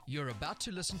You're about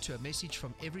to listen to a message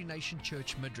from Every Nation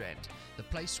Church Midrand, the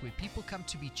place where people come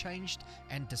to be changed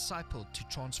and discipled to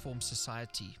transform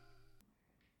society.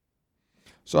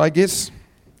 So I guess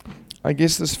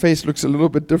this face looks a little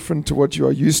bit different to what you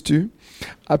are used to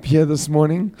up here this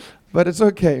morning, but it's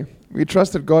okay. We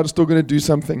trust that God is still going to do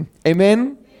something.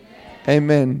 Amen?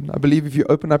 Amen. I believe if you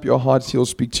open up your hearts, He'll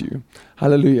speak to you.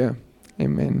 Hallelujah.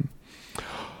 Amen.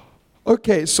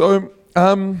 Okay, so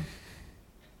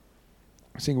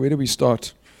I think, where do we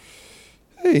start?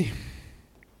 Hey.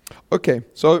 Okay,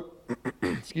 so,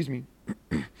 excuse me.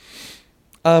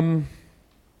 I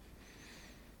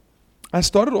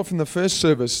started off in the first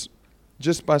service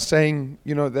just by saying,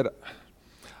 that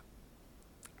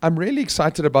I'm really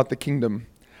excited about the kingdom.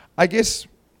 I guess,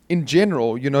 in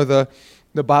general, the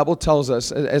Bible tells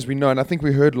us, as we know, and I think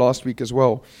we heard last week as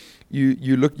well,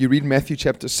 you read Matthew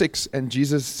chapter 6, and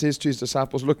Jesus says to His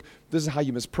disciples, look, this is how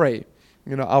you must pray.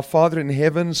 Our Father in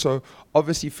heaven, so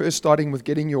obviously first starting with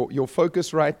getting your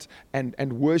focus right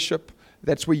and worship,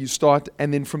 that's where you start.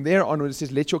 And then from there onward it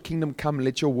says, let your kingdom come,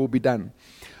 let your will be done.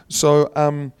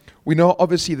 So we know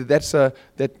obviously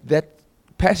that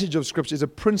passage of Scripture is a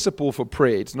principle for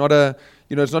prayer. It's not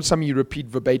it's not something you repeat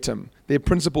verbatim. There are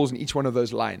principles in each one of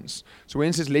those lines. So when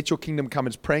it says, let your kingdom come,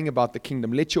 it's praying about the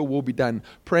kingdom. Let your will be done,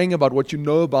 praying about what you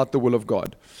know about the will of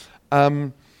God.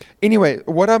 Anyway,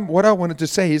 what I wanted to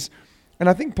say is, and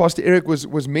I think Pastor Eric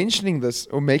was mentioning this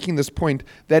or making this point,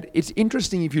 that it's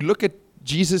interesting if you look at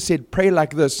Jesus said, pray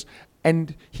like this,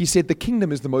 and He said the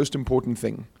kingdom is the most important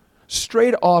thing.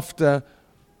 Straight after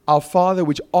our Father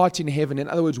which art in heaven, in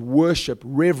other words, worship,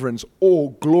 reverence, awe,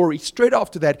 glory, straight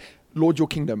after that, Lord, your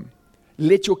kingdom.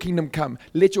 Let your kingdom come.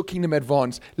 Let your kingdom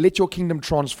advance. Let your kingdom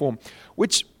transform.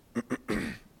 Which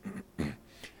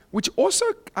also,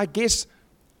 I guess,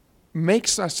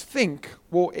 makes us think,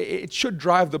 well, it should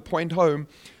drive the point home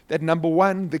that number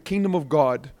one, the kingdom of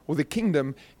God, or the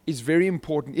kingdom, is very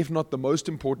important, if not the most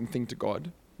important thing to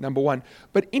God, number one.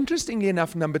 But interestingly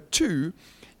enough, number two,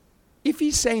 if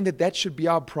He's saying that should be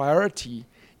our priority,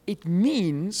 it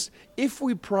means if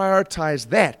we prioritize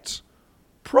that,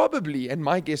 probably, and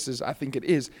my guess is, I think it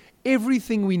is,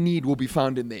 everything we need will be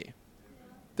found in there.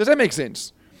 Does that make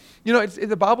sense? It's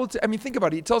the Bible, think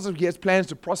about it. It tells us He has plans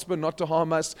to prosper, not to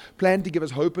harm us, plan to give us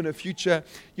hope in a future.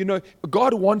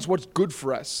 God wants what's good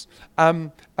for us. I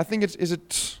think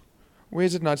where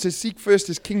is it now? It says, seek first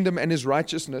His kingdom and His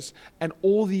righteousness, and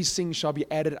all these things shall be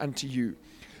added unto you.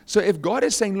 So if God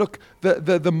is saying, look,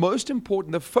 the most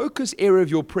important, the focus area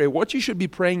of your prayer, what you should be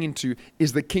praying into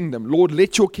is the kingdom. Lord,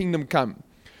 let your kingdom come.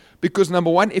 Because number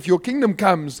one, if your kingdom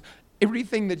comes,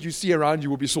 everything that you see around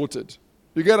you will be sorted.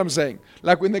 You get what I'm saying?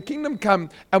 Like when the kingdom come,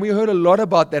 and we heard a lot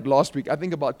about that last week. I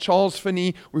think about Charles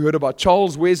Finney. We heard about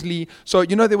Charles Wesley. So,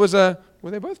 there was were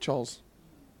they both Charles?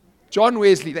 John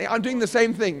Wesley. They are doing the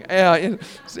same thing.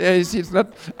 It's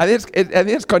not. I think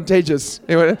it's contagious.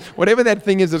 Whatever that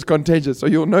thing is contagious. So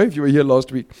you'll know if you were here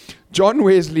last week. John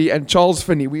Wesley and Charles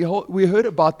Finney. We heard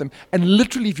about them. And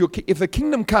literally, if the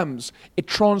kingdom comes, it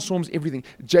transforms everything.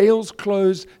 Jails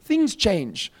close. Things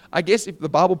change. I guess if the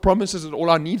Bible promises that all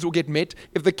our needs will get met,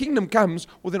 if the kingdom comes,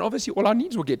 well, then obviously all our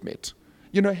needs will get met.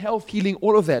 Health, healing,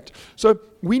 all of that. So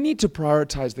we need to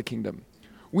prioritize the kingdom.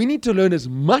 We need to learn as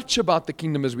much about the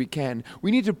kingdom as we can.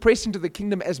 We need to press into the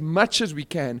kingdom as much as we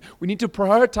can. We need to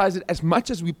prioritize it as much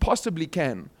as we possibly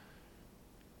can,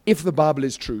 if the Bible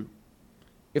is true.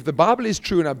 If the Bible is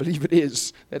true, and I believe it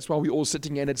is, that's why we're all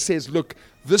sitting here, and it says, look,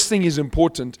 this thing is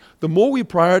important. The more we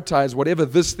prioritize whatever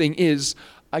this thing is,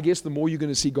 I guess the more you're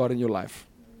going to see God in your life.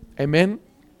 Amen?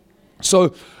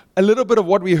 So, a little bit of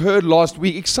what we heard last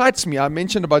week excites me. I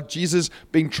mentioned about Jesus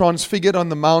being transfigured on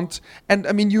the mount.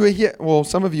 And you were here. Well,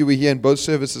 some of you were here in both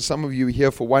services. Some of you were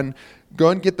here for one. Go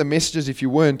and get the messages if you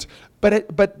weren't. But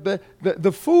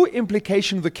the full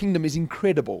implication of the kingdom is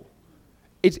incredible.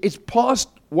 It's past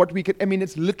what we could.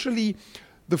 It's literally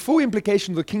the full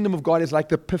implication of the kingdom of God is like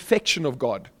the perfection of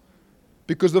God,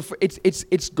 because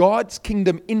it's God's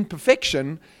kingdom in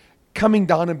perfection coming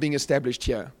down and being established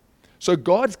here. So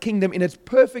God's kingdom in its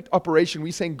perfect operation,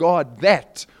 we're saying, God,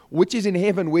 that which is in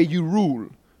heaven where you rule.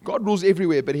 God rules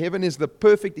everywhere, but heaven is the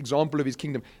perfect example of His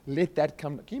kingdom. Let that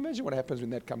come. Can you imagine what happens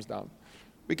when that comes down?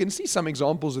 We can see some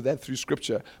examples of that through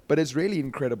Scripture, but it's really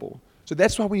incredible. So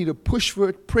that's why we need to push for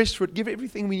it, press for it, give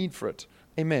everything we need for it.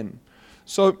 Amen.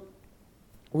 So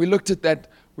we looked at that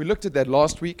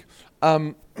last week.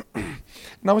 And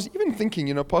I was even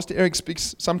thinking, Pastor Eric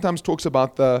sometimes talks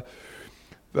about the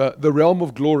realm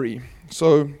of glory.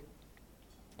 So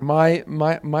my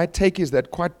take is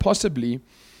that quite possibly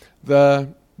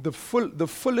the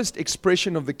fullest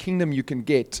expression of the kingdom you can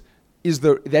get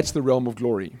that's the realm of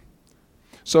glory.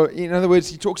 So in other words,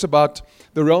 he talks about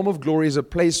the realm of glory is a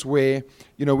place where,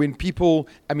 when people,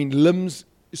 limbs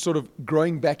sort of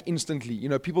growing back instantly,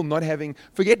 people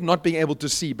forget not being able to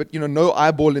see, but, no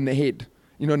eyeball in the head,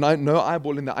 no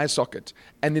eyeball in the eye socket.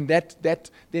 And then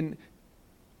then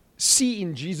see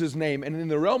in Jesus' name. And in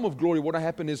the realm of glory, what will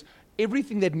happen is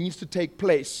everything that needs to take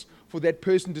place for that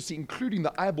person to see, including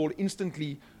the eyeball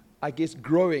instantly,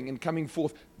 growing and coming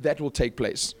forth, that will take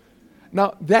place.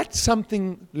 Now, that's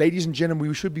something, ladies and gentlemen,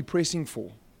 we should be pressing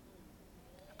for.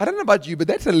 I don't know about you, but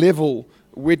that's a level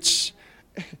which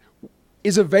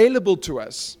is available to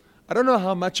us. I don't know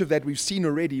how much of that we've seen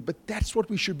already, but that's what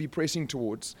we should be pressing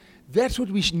towards. That's what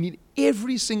we should need.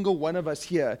 Every single one of us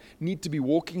here need to be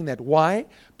walking in that. Why?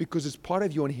 Because it's part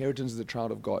of your inheritance as a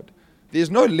child of God. There's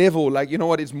no level like,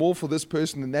 it's more for this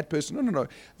person than that person. No.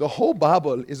 The whole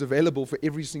Bible is available for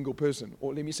every single person,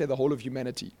 or let me say the whole of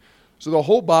humanity. So the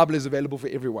whole Bible is available for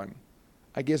everyone.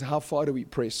 How far do we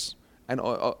press? And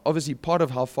obviously part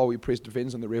of how far we press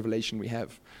depends on the revelation we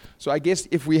have. So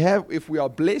if we are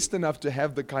blessed enough to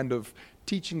have the kind of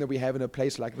teaching that we have in a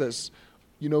place like this,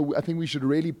 I think we should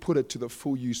really put it to the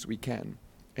full use we can.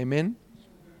 Amen?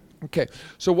 Okay,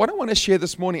 so what I want to share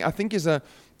this morning,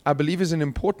 I believe is an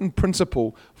important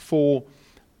principle for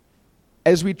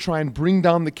as we try and bring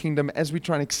down the kingdom, as we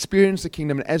try and experience the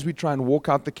kingdom, and as we try and walk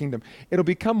out the kingdom. It'll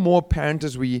become more apparent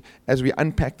as we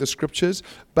unpack the scriptures,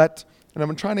 and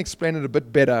I'm trying to explain it a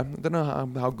bit better. I don't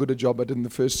know how good a job I did in the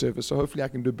first service, so hopefully I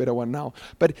can do a better one now.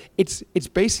 But it's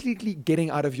basically getting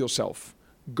out of yourself,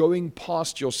 going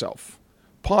past yourself,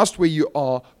 past where you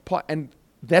are, and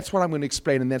that's what I'm going to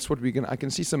explain, and that's what I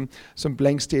can see some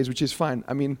blank stares, which is fine.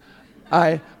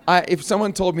 If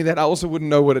someone told me that, I also wouldn't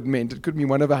know what it meant. It could be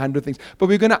one of 100 things. But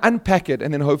we're going to unpack it,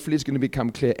 and then hopefully it's going to become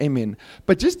clear. Amen.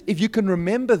 But just if you can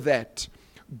remember that,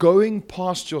 going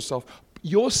past yourself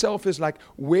is like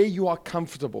where you are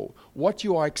comfortable, what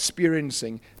you are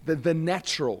experiencing, the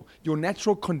natural, your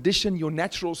natural condition, your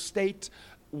natural state,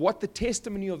 what the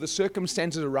testimony of the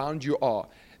circumstances around you are.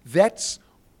 That's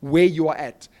where you are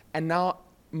at. And now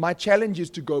my challenge is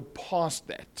to go past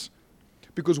that.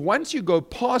 Because once you go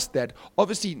past that,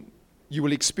 obviously you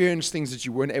will experience things that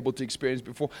you weren't able to experience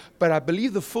before. But I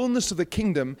believe the fullness of the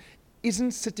kingdom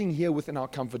isn't sitting here within our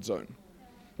comfort zone.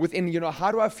 Within,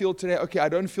 how do I feel today? Okay, I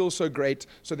don't feel so great,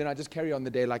 so then I just carry on the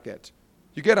day like that.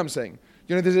 You get what I'm saying?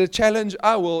 There's a challenge.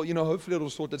 Hopefully it'll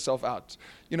sort itself out.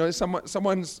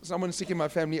 Someone's sick in my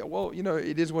family. Well,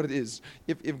 it is what it is.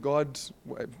 If God,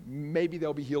 maybe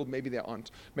they'll be healed, maybe they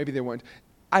aren't, maybe they won't.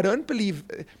 I don't believe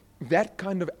that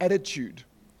kind of attitude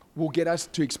will get us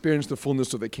to experience the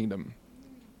fullness of the kingdom.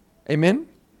 Amen?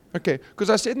 Okay, because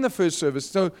I said in the first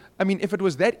service, if it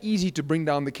was that easy to bring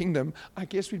down the kingdom, I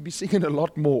guess we'd be seeing it a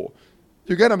lot more.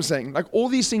 You get what I'm saying? Like all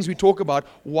these things we talk about,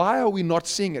 why are we not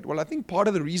seeing it? Well, I think part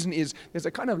of the reason is there's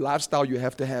a kind of lifestyle you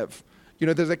have to have.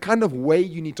 There's a kind of way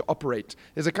you need to operate.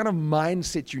 There's a kind of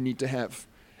mindset you need to have.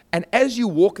 And as you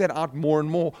walk that out more and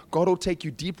more, God will take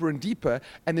you deeper and deeper.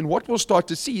 And then what we'll start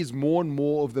to see is more and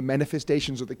more of the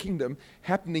manifestations of the kingdom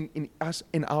happening in us,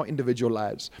 in our individual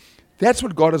lives. That's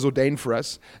what God has ordained for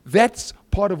us. That's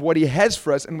part of what He has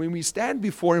for us. And when we stand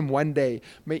before Him one day,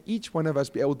 may each one of us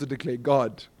be able to declare,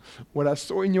 God, what I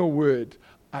saw in your word,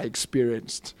 I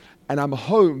experienced. And I'm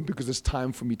home because it's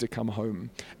time for me to come home.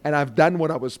 And I've done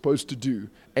what I was supposed to do.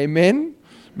 Amen?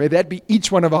 May that be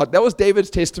each one of our. That was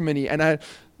David's testimony. And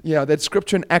that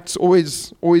scripture and Acts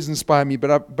always inspire me.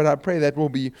 But I pray that will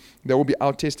be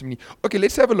our testimony. Okay,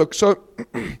 let's have a look. So,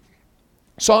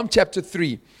 Psalm chapter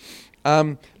 3.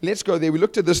 Let's go there. We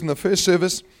looked at this in the first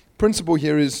service. Principle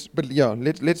here is,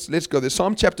 let's go there.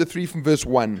 Psalm chapter 3 from verse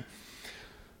 1.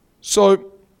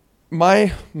 So,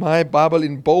 my Bible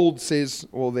in bold says,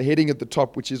 or the heading at the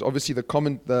top, which is obviously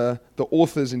the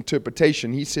author's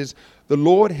interpretation. He says, "The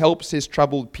Lord helps His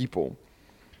troubled people."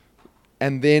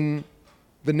 And then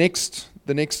the next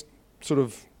sort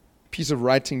of piece of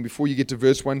writing before you get to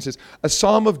verse 1 says, "A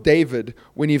psalm of David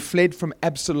when he fled from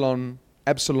Absalom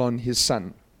his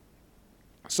son."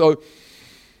 So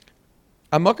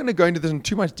I'm not going to go into this in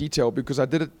too much detail because I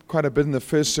did it quite a bit in the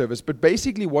first service. But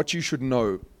basically what you should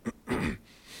know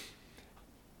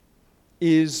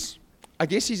is,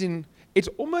 it's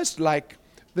almost like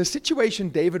the situation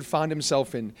David found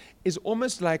himself in is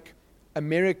almost like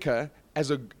America as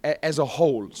a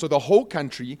whole. So the whole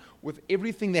country with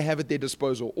everything they have at their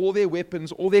disposal, all their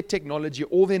weapons, all their technology,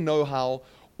 all their know-how,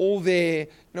 all their,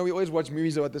 we always watch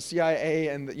movies about the CIA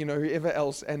and, whoever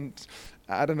else. And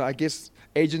I don't know, I guess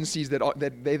agencies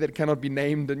that cannot be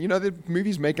named. And, the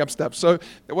movies make up stuff. So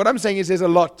what I'm saying is there's a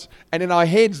lot. And in our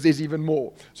heads, there's even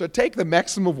more. So take the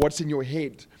maximum of what's in your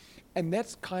head. And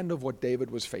that's kind of what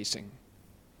David was facing.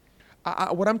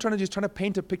 what I'm trying to do is trying to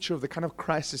paint a picture of the kind of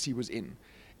crisis he was in.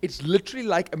 It's literally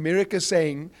like America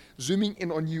saying, zooming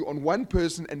in on you, on one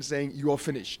person and saying, you are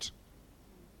finished.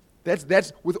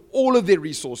 That's with all of their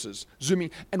resources,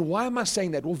 zooming. And why am I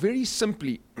saying that? Well, very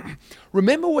simply,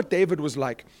 remember what David was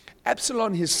like.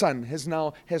 Absalom, his son, has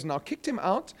now kicked him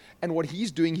out, and what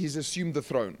he's doing, he's assumed the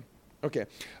throne. Okay,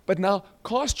 but now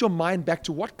cast your mind back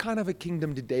to what kind of a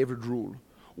kingdom did David rule?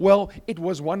 Well, it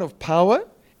was one of power,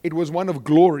 it was one of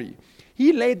glory.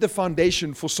 He laid the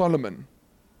foundation for Solomon.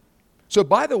 So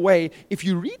by the way, if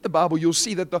you read the Bible, you'll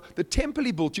see that the temple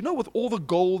he built, with all the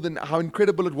gold and how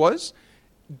incredible it was,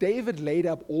 David laid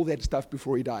up all that stuff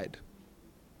before he died.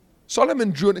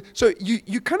 Solomon drew it. So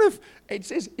you kind of, it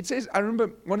says, I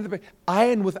remember one of the,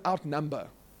 iron without number.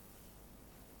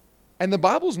 And the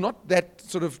Bible's not that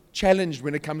sort of challenged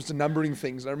when it comes to numbering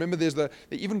things. I remember they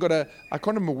even got I can't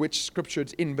remember which scripture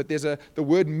it's in, but the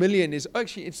word million is, I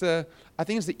think it's the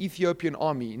Ethiopian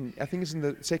army. I think it's in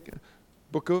the second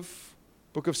book of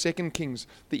 2 Kings.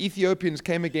 The Ethiopians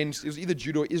came against, it was either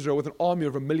Judah or Israel, with an army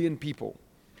of 1 million people.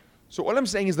 So all I'm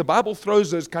saying is the Bible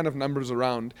throws those kind of numbers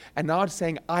around, and now it's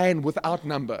saying iron without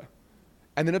number.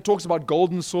 And then it talks about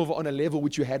gold and silver on a level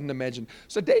which you hadn't imagined.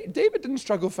 So David didn't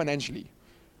struggle financially.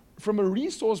 From a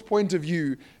resource point of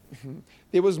view,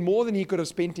 there was more than he could have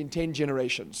spent in 10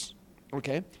 generations.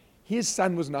 Okay? His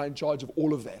son was now in charge of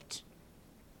all of that.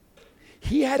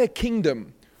 He had a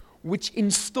kingdom which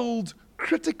instilled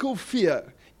critical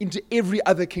fear into every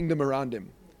other kingdom around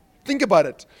him. Think about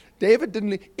it.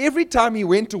 David every time he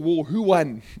went to war, who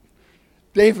won?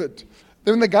 David.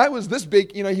 Then when the guy was this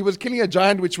big, he was killing a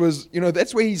giant, which was,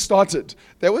 that's where he started.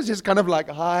 That was just kind of like,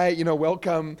 hi,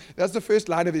 welcome. That's the first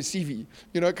line of his CV.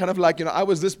 Kind of like, I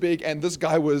was this big and this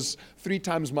guy was 3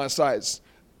 times my size.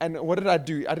 And what did I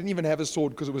do? I didn't even have a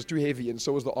sword because it was too heavy, and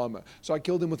so was the armor. So I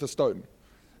killed him with a stone.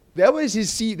 That was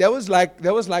that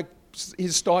was like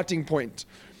his starting point.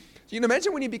 So you can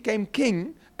imagine when he became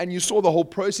king and you saw the whole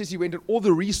process he went and all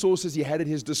the resources he had at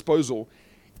his disposal.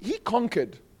 He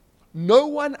conquered.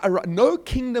 No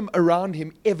kingdom around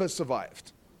him ever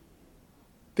survived.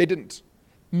 They didn't.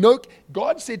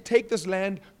 God said, take this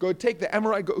land, go take the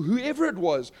Amorite, whoever it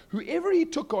was, whoever he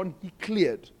took on, he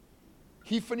cleared.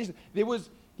 He finished. He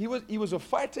was a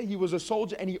fighter, he was a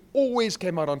soldier, and he always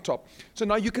came out on top. So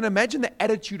now you can imagine the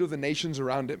attitude of the nations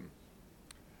around him.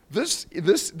 This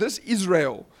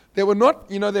Israel, they were not,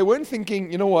 they weren't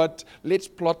thinking, what, let's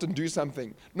plot and do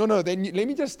something. No, then let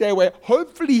me just stay away.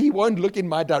 Hopefully he won't look in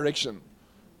my direction.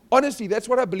 Honestly, that's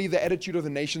what I believe the attitude of the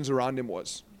nations around him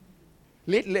was.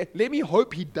 Let me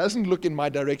hope he doesn't look in my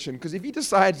direction, because if he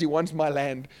decides he wants my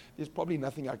land, there's probably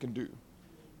nothing I can do.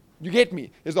 You get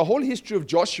me? There's the whole history of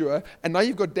Joshua, and now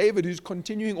you've got David who's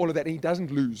continuing all of that, and he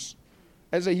doesn't lose.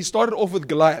 As he started off with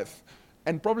Goliath,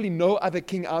 and probably no other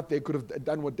king out there could have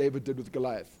done what David did with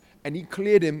Goliath. And he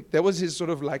cleared him. That was his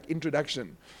sort of like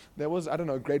introduction. That was,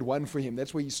 grade 1 for him.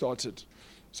 That's where he started.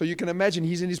 So you can imagine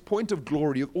he's in his point of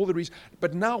glory with all the reasons.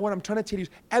 But now what I'm trying to tell you is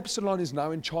Absalom is now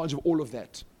in charge of all of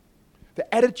that.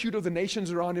 The attitude of the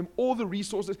nations around him, all the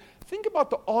resources. Think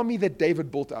about the army that David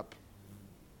built up.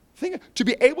 To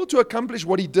be able to accomplish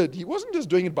what he did, he wasn't just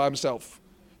doing it by himself.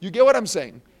 You get what I'm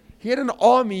saying? He had an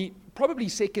army probably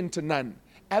second to none.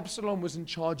 Absalom was in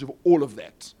charge of all of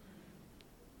that.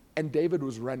 And David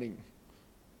was running.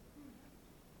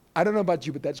 I don't know about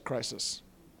you, but that's crisis.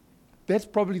 That's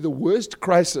probably the worst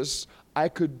crisis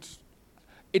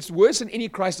it's worse than any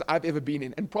crisis I've ever been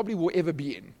in, and probably will ever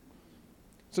be in.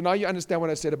 So now you understand what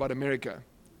I said about America.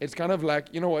 It's kind of like,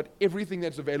 everything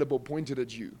that's available pointed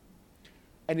at you.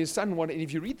 And his son wanted, and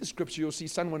if you read the scripture, you'll see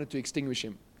son wanted to extinguish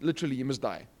him. Literally, he must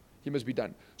die. He must be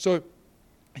done. So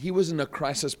he was in a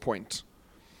crisis point.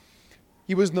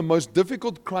 He was in the most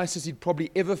difficult crisis he'd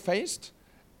probably ever faced,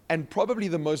 and probably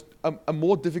a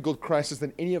more difficult crisis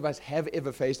than any of us have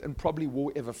ever faced and probably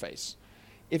will ever face.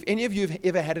 If any of you have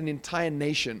ever had an entire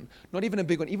nation, not even a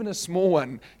big one, even a small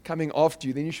one, coming after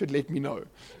you, then you should let me know.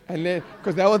 And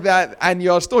because and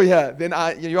you're still here, then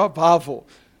you are powerful.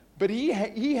 But he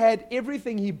had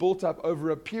everything he built up over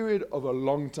a period of a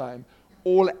long time,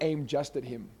 all aimed just at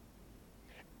him.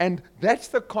 And that's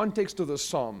the context of the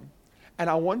psalm. And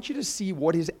I want you to see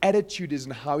what his attitude is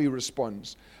and how he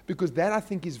responds. Because that, I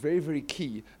think, is very, very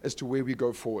key as to where we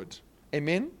go forward.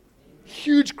 Amen?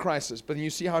 Huge crisis, but then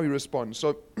you see how he responds.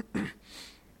 So,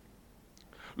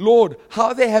 Lord,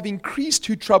 how they have increased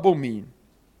who trouble me.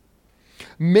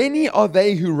 Many are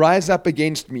they who rise up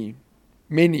against me.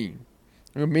 Many.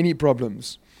 There are many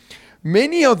problems.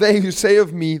 Many are they who say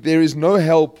of me, there is no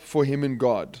help for him in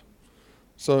God.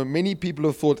 So many people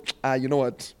have thought, you know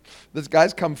what, this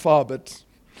guy's come far, but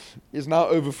is now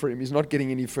over for him. He's not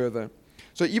getting any further.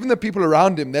 So even the people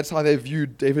around him, that's how they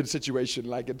viewed David's situation.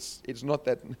 Like it's not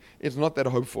that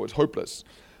hopeful. It's hopeless.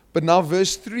 But now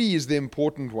verse 3 is the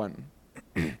important one.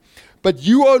 But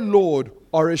you, O Lord,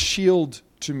 are a shield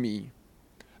to me,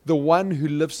 the one who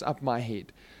lifts up my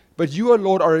head. But you, O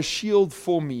Lord, are a shield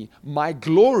for me, my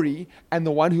glory, and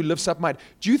the one who lifts up my head.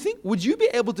 Would you be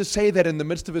able to say that in the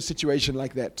midst of a situation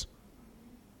like that?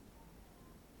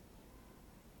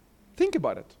 Think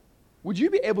about it. Would you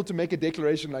be able to make a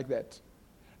declaration like that?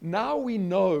 Now we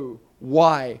know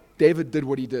why David did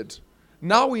what he did.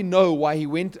 Now we know why he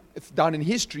went down in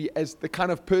history as the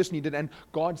kind of person he did and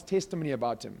God's testimony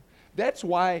about him. That's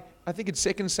why, I think it's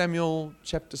 2 Samuel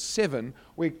chapter 7,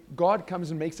 where God comes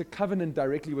and makes a covenant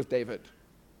directly with David.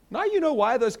 Now you know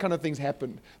why those kind of things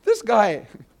happened. This guy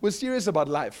was serious about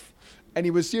life, and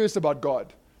he was serious about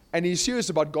God, and he's serious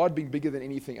about God being bigger than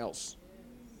anything else.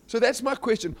 So that's my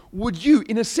question. Would you,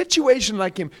 in a situation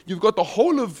like him, you've got the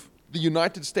whole of the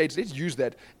United States, let's use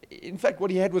that. In fact,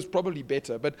 what he had was probably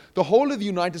better, but the whole of the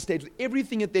United States, with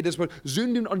everything at their disposal,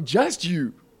 zoomed in on just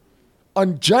you.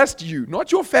 On just you.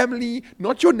 Not your family,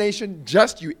 not your nation,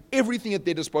 just you. Everything at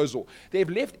their disposal. They've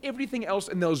left everything else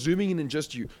and they're zooming in on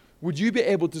just you. Would you be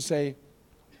able to say,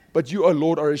 but you, O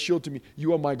Lord, are a shield to me.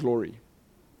 You are my glory.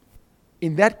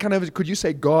 In that kind of, could you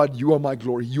say, God, you are my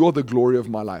glory. You are the glory of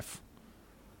my life.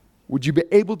 Would you be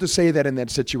able to say that in that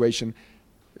situation?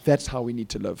 That's how we need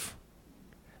to live.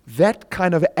 That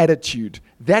kind of attitude,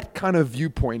 that kind of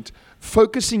viewpoint,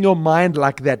 focusing your mind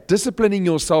like that, disciplining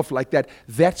yourself like that,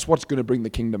 that's what's going to bring the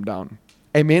kingdom down.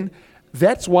 Amen?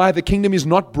 That's why the kingdom is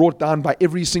not brought down by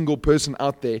every single person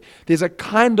out there. There's a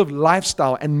kind of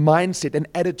lifestyle and mindset and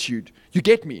attitude. You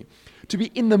get me? To be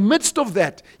in the midst of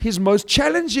that, his most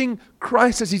challenging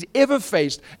crisis he's ever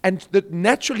faced, and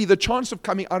naturally the chance of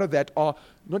coming out of that are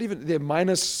not even, they're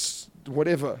minus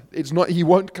whatever. It's not, he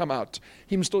won't come out.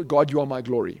 Him still, God, you are my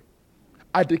glory.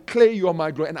 I declare you are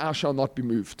my glory, and I shall not be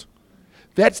moved.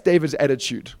 That's David's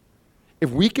attitude. If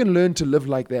we can learn to live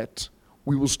like that,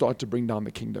 we will start to bring down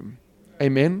the kingdom.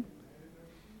 Amen?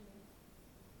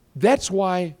 That's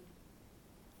why,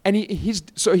 and his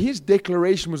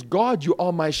declaration was, God, you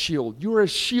are my shield. You are a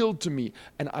shield to me,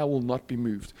 and I will not be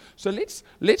moved. So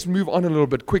let's move on a little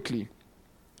bit quickly.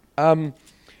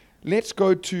 Let's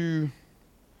go to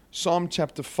Psalm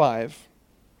chapter 5.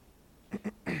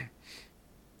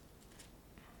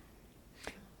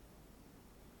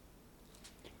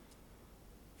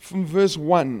 From verse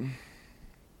 1.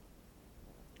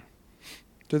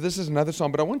 So this is another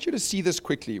psalm, but I want you to see this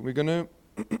quickly. We're going to,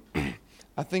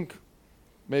 I think,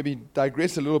 maybe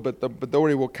digress a little bit, but don't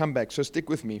worry, we'll come back. So stick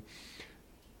with me.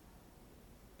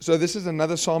 So this is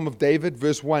another psalm of David,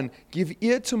 verse 1. Give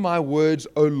ear to my words,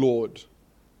 O Lord.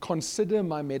 Consider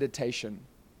my meditation.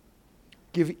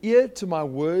 Give ear to my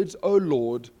words, O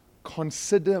Lord.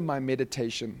 Consider my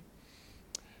meditation.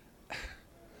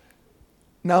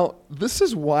 Now, this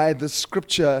is why the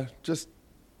scripture just,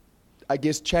 I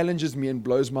guess, challenges me and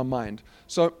blows my mind.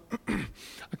 So,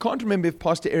 I can't remember if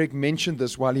Pastor Eric mentioned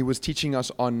this while he was teaching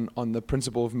us on the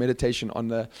principle of meditation, on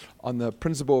the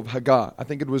principle of Hagar. I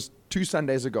think it was 2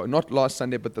 Sundays ago, not last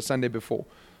Sunday, but the Sunday before.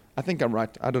 I think I'm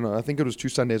right. I don't know. I think it was 2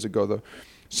 Sundays ago, though.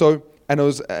 So, and it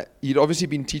was he'd obviously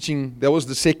been teaching. That was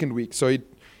the second week. So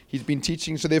he's been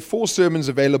teaching. So there are 4 sermons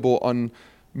available on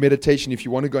meditation if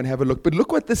you want to go and have a look. But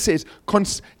look what this says.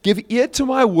 Give ear to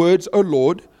my words, O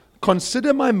Lord.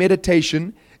 Consider my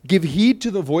meditation. Give heed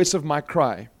to the voice of my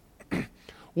cry.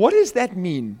 What does that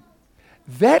mean?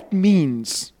 That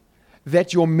means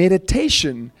that your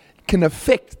meditation can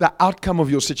affect the outcome of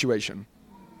your situation.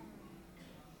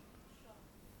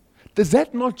 Does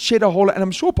that not shed a whole lot, and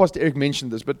I'm sure Pastor Eric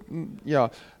mentioned this, but yeah.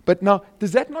 But now,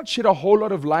 does that not shed a whole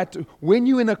lot of light? When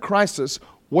you're in a crisis,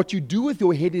 what you do with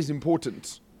your head is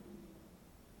important.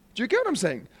 Do you get what I'm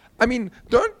saying? I mean,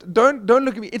 don't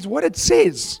look at me. It's what it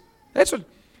says. That's what.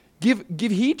 Give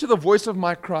heed to the voice of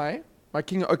my cry, my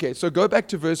king. Okay, so go back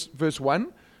to verse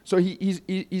 1. So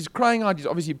he's crying out. He's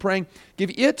obviously praying. Give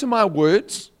ear to my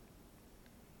words,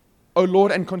 O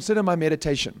Lord, and consider my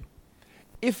meditation.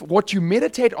 If what you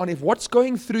meditate on, if what's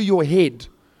going through your head,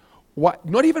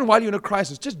 not even while you're in a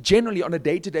crisis, just generally on a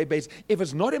day-to-day basis, if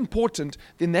it's not important,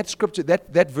 then that scripture,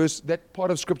 that verse, that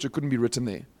part of scripture couldn't be written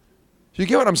there. You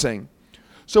get what I'm saying?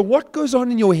 So what goes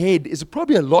on in your head is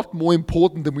probably a lot more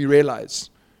important than we realize.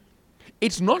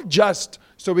 It's not just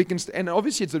so we can, and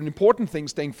obviously it's an important thing,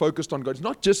 staying focused on God. It's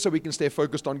not just so we can stay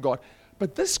focused on God.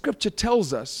 But this scripture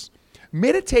tells us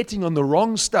meditating on the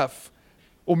wrong stuff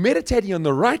or meditating on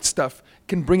the right stuff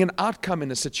can bring an outcome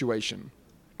in a situation,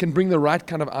 can bring the right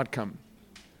kind of outcome.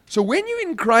 So when you're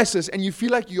in crisis and you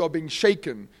feel like you are being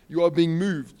shaken, you are being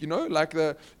moved, like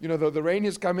the rain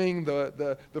is coming,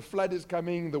 the flood is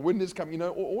coming, the wind is coming,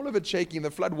 all of it shaking,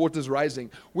 the flood water is rising.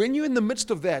 When you're in the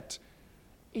midst of that,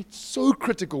 it's so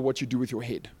critical what you do with your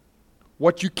head.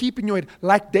 What you keep in your head,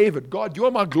 like David, God, you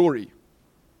are my glory.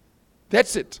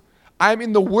 That's it. I'm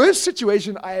in the worst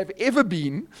situation I have ever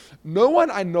been. No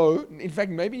one I know, in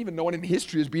fact, maybe even no one in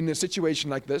history has been in a situation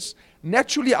like this.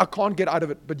 Naturally, I can't get out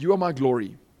of it, but you are my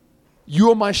glory.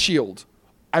 You are my shield.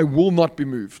 I will not be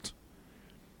moved.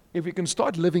 If we can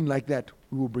start living like that,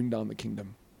 we will bring down the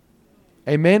kingdom.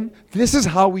 Amen? This is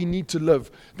how we need to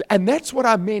live. And that's what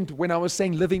I meant when I was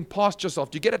saying living past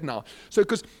yourself. Do you get it now? So,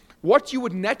 because what you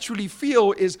would naturally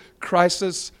feel is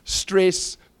crisis,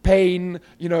 stress, pain,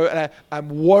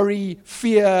 worry,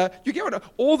 fear. You get what?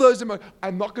 All those emotions.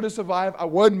 I'm not going to survive. I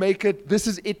won't make it. This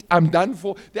is it. I'm done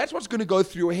for. That's what's going to go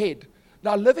through your head.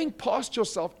 Now, living past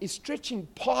yourself is stretching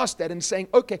past that and saying,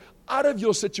 okay, out of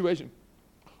your situation,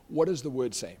 what does the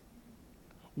word say?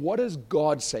 What does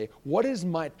God say? What is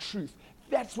my truth?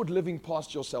 That's what living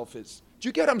past yourself is. Do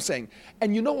you get what I'm saying?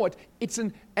 And you know what?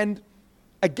 And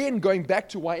again, going back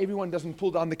to why everyone doesn't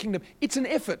pull down the kingdom, it's an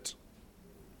effort.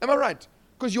 Am I right?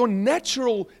 Because your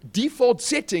natural default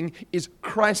setting is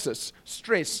crisis,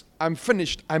 stress, I'm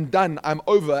finished, I'm done, I'm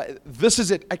over, this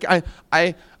is it,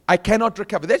 I cannot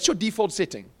recover. That's your default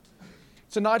setting.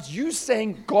 So now it's you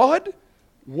saying, God,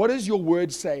 what does your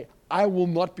word say? I will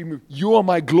not be moved. You are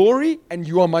my glory and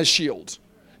you are my shield.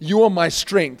 You are my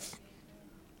strength.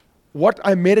 What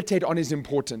I meditate on is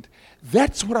important.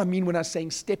 That's what I mean when I'm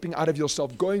saying stepping out of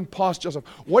yourself, going past yourself.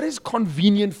 What is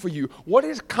convenient for you? What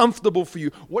is comfortable for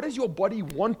you? What does your body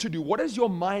want to do? What does your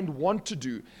mind want to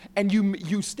do? And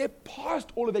you step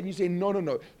past all of that and you say,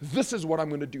 no. This is what I'm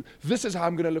going to do. This is how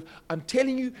I'm going to live. I'm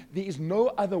telling you, there is no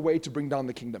other way to bring down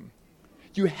the kingdom.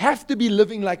 You have to be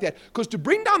living like that. Because to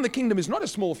bring down the kingdom is not a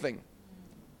small thing.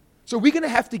 So we're going to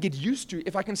have to get used to,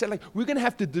 if I can say, we're going to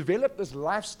have to develop this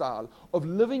lifestyle of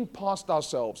living past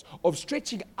ourselves, of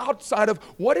stretching outside of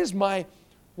what is my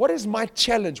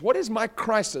challenge, what is my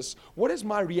crisis, what is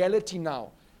my reality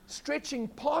now. Stretching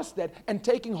past that and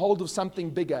taking hold of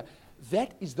something bigger.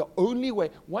 That is the only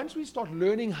way. Once we start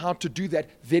learning how to do that,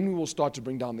 then we will start to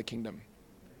bring down the kingdom.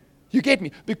 You get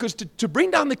me? Because to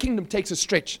bring down the kingdom takes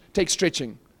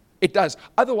stretching. It does.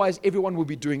 Otherwise, everyone will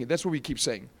be doing it. That's what we keep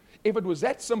saying. If it was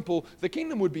that simple, the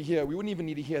kingdom would be here. We wouldn't even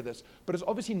need to hear this. But it's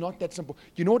obviously not that simple.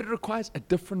 You know what it requires? A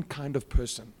different kind of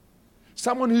person.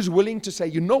 Someone who's willing to say,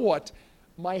 you know what?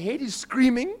 My head is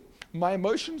screaming, my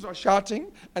emotions are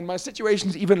shouting, and my situation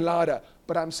is even louder.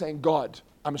 But I'm saying, God,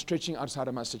 I'm stretching outside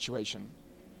of my situation.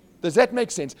 Does that make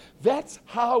sense? That's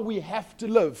how we have to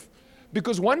live.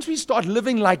 Because once we start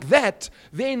living like that,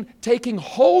 then taking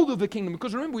hold of the kingdom,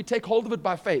 because remember, we take hold of it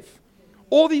by faith.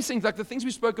 All these things, like the things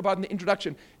we spoke about in the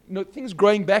introduction, things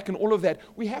growing back and all of that,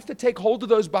 we have to take hold of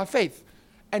those by faith.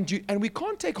 And we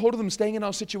can't take hold of them staying in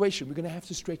our situation. We're going to have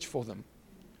to stretch for them.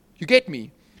 You get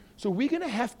me? So we're going to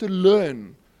have to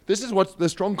learn. This is what's the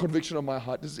strong conviction of my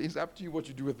heart. It's up to you what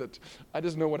you do with it. I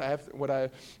just know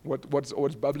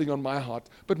what's bubbling on my heart.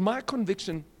 But my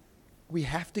conviction, we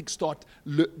have to start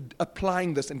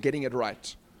applying this and getting it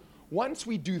right. Once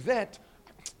we do that,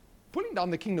 pulling down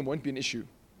the kingdom won't be an issue.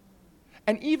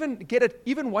 And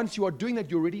even once you are doing that,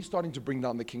 you're already starting to bring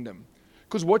down the kingdom.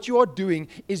 Because what you are doing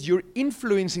is you're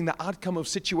influencing the outcome of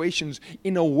situations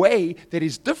in a way that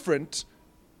is different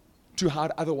to how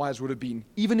it otherwise would have been.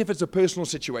 Even if it's a personal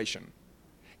situation,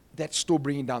 that's still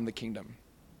bringing down the kingdom.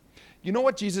 You know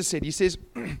what Jesus said? He says,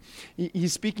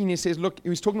 he's speaking, he says, look, he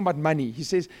was talking about money. He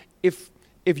says, if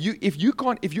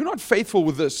you're not faithful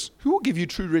with this, who will give you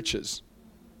true riches?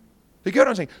 You get what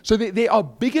I'm saying? So there are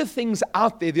bigger things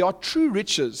out there. There are true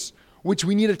riches which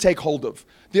we need to take hold of.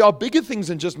 There are bigger things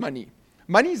than just money.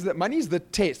 Money's the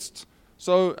test.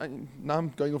 So now I'm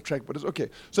going off track, but it's okay.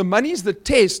 So money's the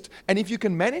test, and if you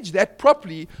can manage that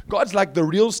properly, God's like, the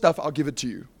real stuff, I'll give it to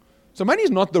you. So money is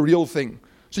not the real thing.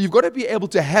 So you've got to be able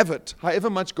to have it,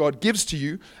 however much God gives to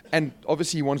you, and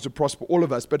obviously He wants to prosper all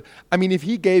of us. But I mean, if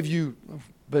He gave you $1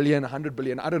 billion, $100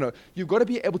 billion, I don't know, you've got to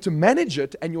be able to manage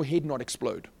it and your head not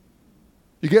explode.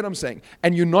 You get what I'm saying?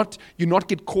 And you not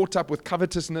get caught up with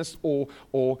covetousness or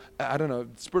I don't know,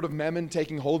 spirit of mammon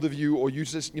taking hold of you, or you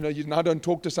just, you now don't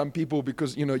talk to some people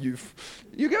because, you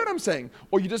get what I'm saying?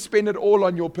 Or you just spend it all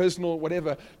on your personal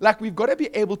whatever. Like, we've got to be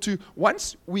able to,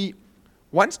 once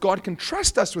God can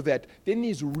trust us with that, then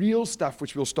there's real stuff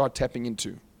which we'll start tapping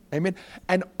into. Amen?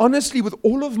 And honestly, with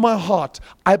all of my heart,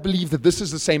 I believe that this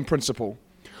is the same principle.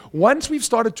 Once we've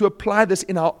started to apply this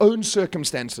in our own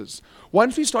circumstances,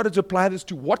 once we started to apply this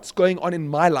to what's going on in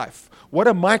my life, what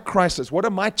are my crises, what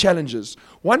are my challenges,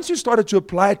 once you started to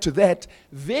apply it to that,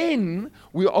 then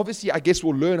we obviously, I guess,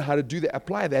 will learn how to do that,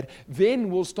 apply that. Then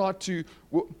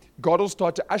God will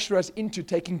start to usher us into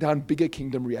taking down bigger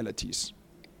kingdom realities.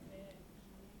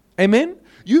 Amen?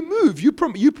 You move, you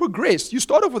progress. You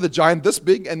start off with a giant this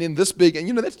big and then this big,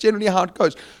 and that's generally how it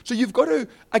goes. So you've got to,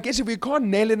 I guess, if we can't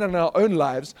nail it in our own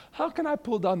lives, how can I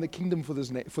pull down the kingdom for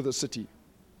this city?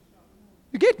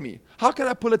 You get me? How can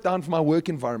I pull it down for my work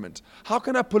environment? How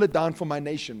can I pull it down for my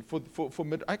nation?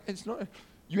 It's not.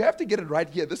 You have to get it right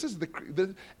here. This is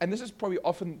and this is probably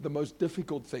often the most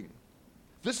difficult thing.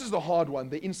 This is the hard one.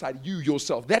 The inside, you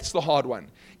yourself. That's the hard one.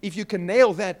 If you can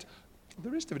nail that, the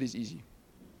rest of it is easy.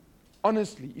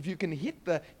 Honestly, if you can hit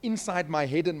the inside my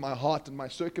head and my heart and my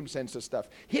circumstances stuff,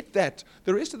 hit that,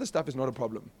 the rest of the stuff is not a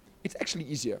problem. It's actually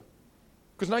easier.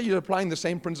 Because now you're applying the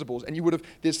same principles, and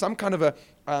there's some kind of a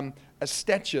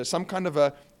stature, some kind of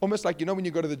a, almost like, when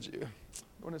you go to the gym,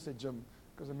 I want to say gym,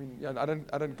 because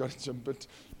I don't go to gym, but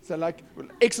so like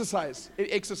exercise.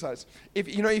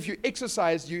 If you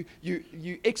exercise, you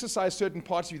exercise certain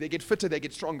parts of you, they get fitter, they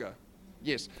get stronger.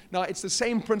 Yes. Now, it's the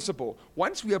same principle.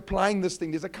 Once we're applying this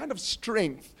thing, there's a kind of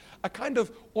strength, a kind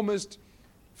of almost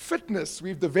fitness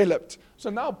we've developed. So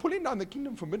now pulling down the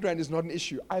kingdom for Midrand is not an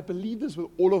issue. I believe this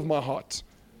with all of my heart.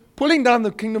 Pulling down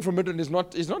the kingdom for Midrand is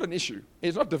not an issue.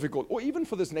 It's not difficult, or even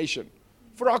for this nation.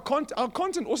 For our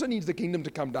content also needs the kingdom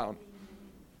to come down.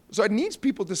 So it needs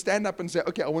people to stand up and say,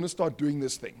 okay, I want to start doing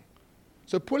this thing.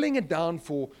 So pulling it down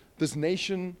for this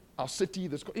nation, our city,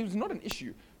 it's not an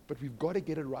issue. But we've got to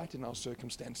get it right in our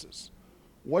circumstances.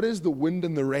 What is the wind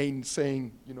and the rain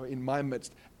saying, in my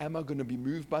midst? Am I going to be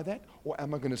moved by that? Or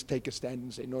am I going to take a stand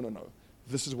and say, no,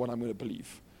 this is what I'm going to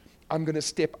believe. I'm going to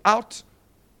step out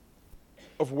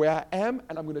of where I am,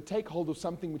 and I'm going to take hold of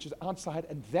something which is outside,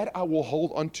 and that I will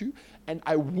hold on to, and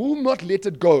I will not let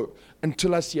it go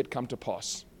until I see it come to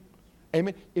pass.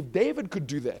 Amen. If David could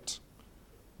do that,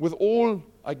 with all,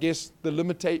 I guess,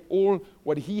 all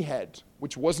what he had,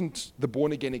 which wasn't the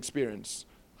born-again experience,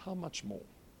 how much more?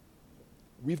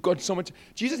 We've got so much.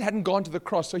 Jesus hadn't gone to the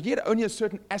cross, so he had only a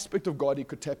certain aspect of God he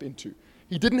could tap into.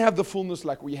 He didn't have the fullness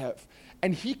like we have.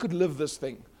 And he could live this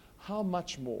thing. How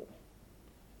much more?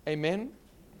 Amen?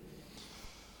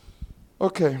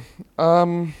 Okay.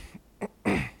 I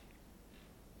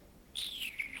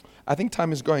think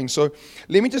time is going. So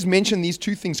let me just mention these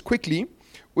two things quickly,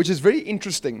 which is very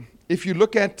interesting. If you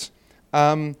look at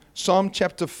Psalm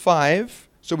chapter 5,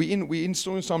 so we in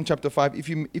Psalm chapter 5,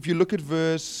 if you look at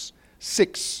verse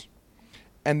 6,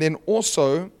 and then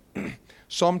also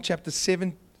Psalm chapter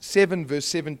 7 verse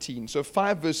 17. So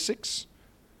 5 verse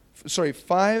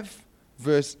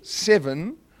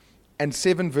 7 and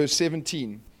 7 verse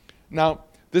 17. Now,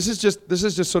 this is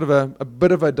just sort of a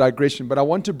bit of a digression, but I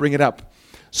want to bring it up.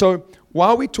 So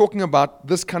while we're talking about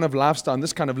this kind of lifestyle and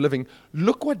this kind of living,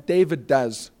 look what David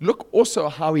does. Look also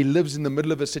how he lives in the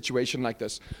middle of a situation like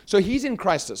this. So he's in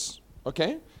crisis,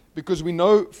 okay? Because we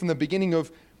know from the beginning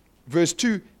of verse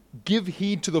 2, give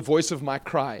heed to the voice of my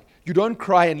cry. You don't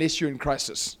cry unless you're in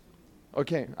crisis.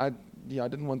 Okay, I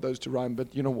didn't want those to rhyme,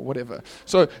 but whatever.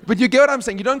 So, but you get what I'm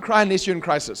saying. You don't cry unless you're in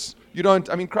crisis. You don't,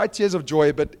 cry tears of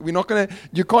joy, but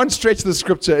you can't stretch the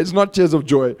scripture. It's not tears of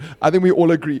joy. I think we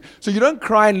all agree. So you don't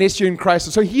cry unless you're in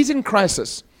crisis. So he's in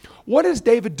crisis. What does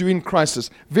David do in crisis?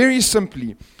 Very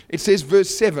simply, it says verse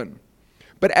 7,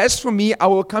 but as for me, I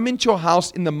will come into your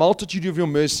house in the multitude of your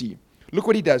mercy. Look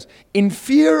what he does. In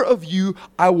fear of you,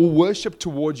 I will worship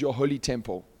towards your holy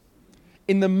temple.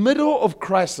 In the middle of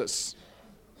crisis,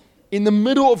 I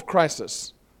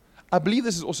believe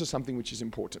this is also something which is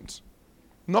important.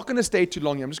 I'm not going to stay too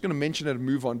long here. I'm just going to mention it and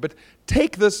move on. But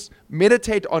take this,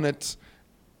 meditate on it,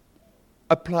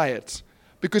 apply it.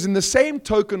 Because in the same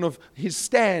token of his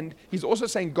stand, he's also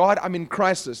saying, God, I'm in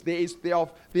crisis. There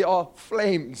are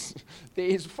flames. There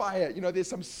is fire. There's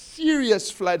some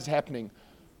serious floods happening.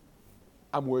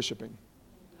 I'm worshiping.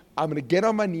 I'm going to get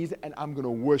on my knees and I'm going to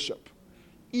worship.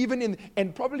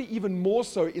 And probably even more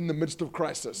so in the midst of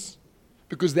crisis.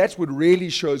 Because that's what really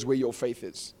shows where your faith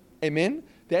is. Amen?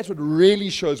 That's what really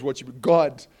shows what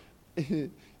God,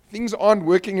 things aren't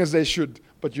working as they should,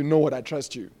 but you know what, I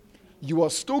trust you. You are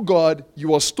still God,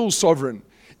 you are still sovereign.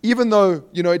 Even though,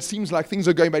 it seems like things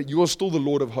are going bad, you are still the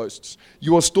Lord of hosts.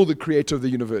 You are still the creator of the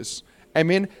universe.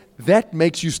 Amen? That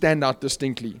makes you stand out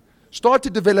distinctly. Start to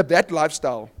develop that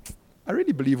lifestyle. I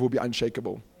really believe we'll be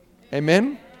unshakable.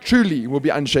 Amen? Truly will be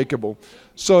unshakable.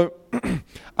 So,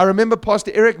 I remember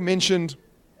Pastor Eric mentioned,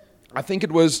 I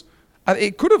can't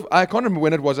remember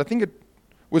when it was.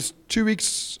 was 2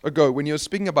 weeks ago when he was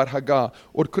speaking about Hagar,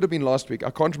 or it could have been last week, I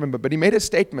can't remember, but he made a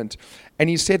statement and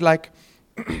he said like,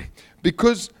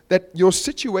 because that your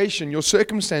situation, your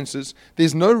circumstances,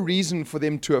 there's no reason for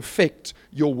them to affect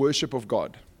your worship of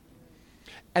God.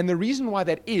 And the reason why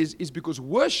that is because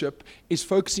worship is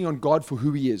focusing on God for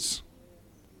who He is.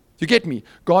 You get me?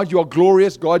 God, you are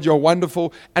glorious. God, you are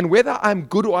wonderful. And whether I'm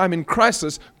good or I'm in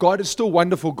crisis, God is still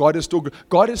wonderful. God is still good.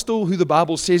 God is still who the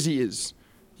Bible says He is.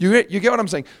 You get what I'm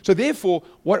saying? So therefore,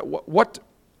 what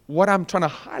I'm trying to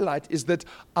highlight is that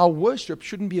our worship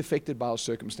shouldn't be affected by our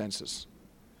circumstances,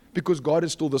 because God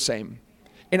is still the same.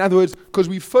 In other words, because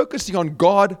we're focusing on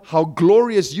God, how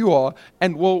glorious you are,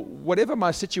 and well, whatever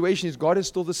my situation is, God is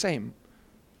still the same.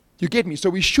 You get me? So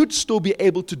we should still be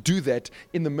able to do that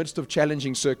in the midst of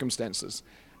challenging circumstances.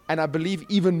 And I believe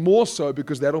even more so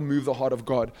because that'll move the heart of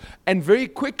God. And very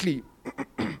quickly,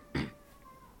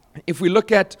 if we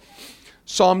look at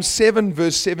Psalm 7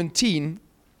 verse 17,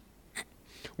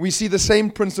 we see the same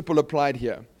principle applied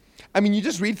here. I mean, you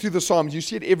just read through the Psalms, you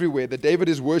see it everywhere, that David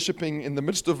is worshiping in the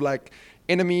midst of like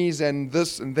enemies and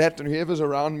this and that and whoever's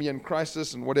around me and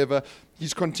crisis and whatever.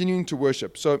 He's continuing to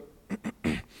worship. So,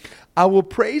 I will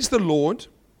praise the Lord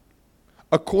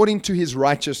according to His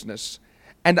righteousness,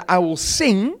 and I will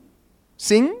singing,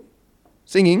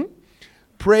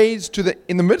 praise to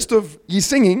in the midst of ye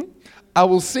singing, I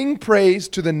will sing praise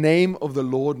to the name of the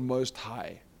Lord Most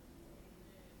High.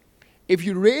 If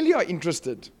you really are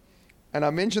interested, and I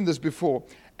mentioned this before,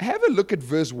 have a look at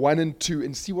verse 1 and 2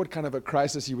 and see what kind of a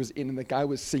crisis he was in, and the guy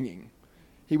was singing.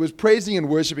 He was praising and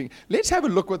worshiping. Let's have a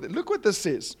look what this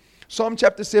says. Psalm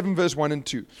chapter 7, verse 1 and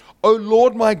 2. O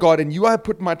Lord my God, in you I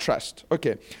put my trust.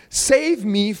 Okay. Save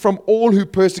me from all who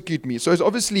persecute me. So it's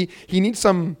obviously he needs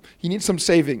some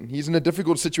saving. He's in a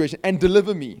difficult situation. And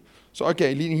deliver me. So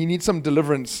okay, he needs some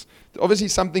deliverance. Obviously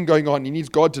something going on. He needs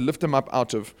God to lift him up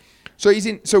out of.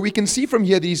 So we can see from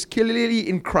here that he's clearly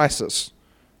in crisis.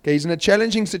 Okay, he's in a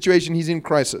challenging situation. He's in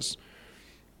crisis.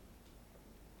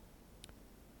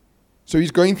 So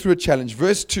he's going through a challenge.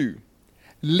 Verse 2.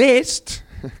 Lest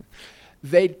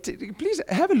please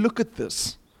have a look at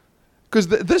this, because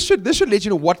this should let you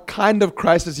know what kind of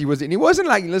crisis he was in. He wasn't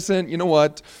like, listen, you know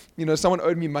what, someone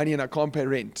owed me money and I can't pay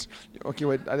rent. Okay,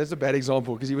 wait, that's a bad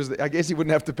example, because I guess he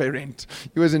wouldn't have to pay rent.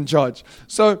 He was in charge.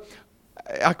 So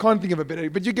I can't think of a better,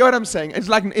 but you get what I'm saying. It's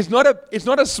like it's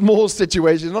not a small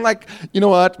situation. It's not like, you know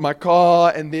what, my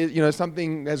car and there,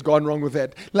 something has gone wrong with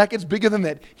that. Like, it's bigger than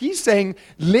that. He's saying,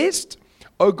 lest,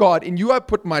 O God, in you I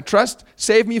put my trust.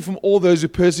 Save me from all those who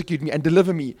persecute me and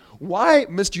deliver me. Why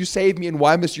must you save me and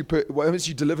why must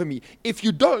you deliver me? If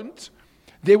you don't,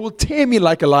 they will tear me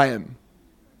like a lion,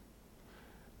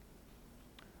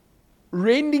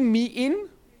 rending me in.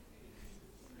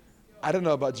 I don't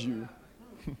know about you.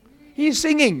 He's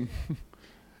singing.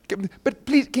 But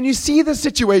please, can you see the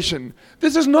situation?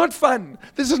 This is not fun.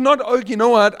 This is not, you know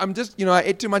what, I'm just, I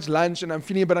ate too much lunch and I'm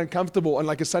feeling a bit uncomfortable on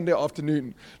like a Sunday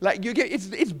afternoon. Like,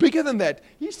 it's bigger than that.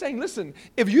 He's saying, listen,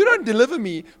 if you don't deliver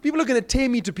me, people are going to tear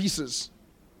me to pieces.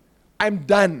 I'm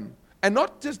done. And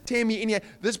not just tear me in here.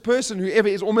 This person, whoever,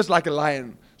 is almost like a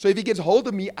lion. So if he gets hold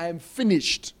of me, I am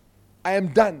finished. I am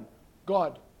done.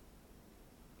 God,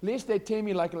 lest they tear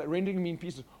me like rendering me in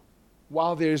pieces,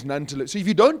 while there is none to live. So if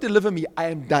you don't deliver me, I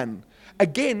am done.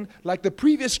 Again, like the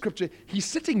previous scripture, he's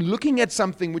sitting looking at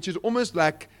something which is almost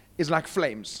like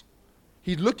flames.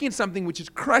 He's looking at something which is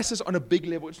crisis on a big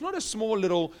level. It's not a small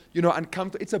little,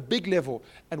 uncomfortable. It's a big level.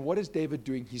 And what is David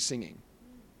doing? He's singing.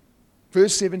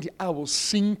 Verse 70, I will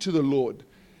sing to the Lord.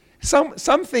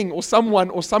 Something or someone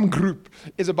or some group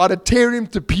is about to tear him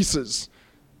to pieces.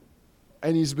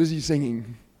 And he's busy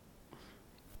singing.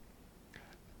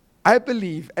 I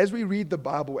believe as we read the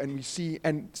Bible and we see,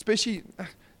 and especially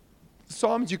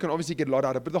Psalms you can obviously get a lot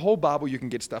out of, but the whole Bible you can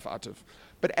get stuff out of.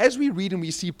 But as we read and we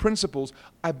see principles,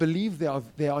 I believe they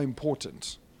are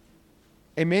important.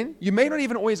 Amen? We may not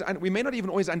even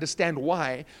always understand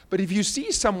why, but if you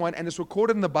see someone, and it's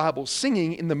recorded in the Bible,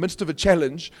 singing in the midst of a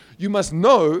challenge, you must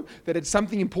know that it's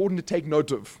something important to take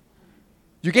note of.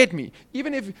 You get me?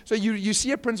 Even if, so you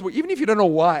see a principle, even if you don't know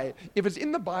why, if it's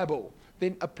in the Bible,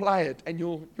 then apply it, and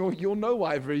you'll know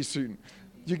why very soon.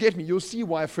 You get me? You'll see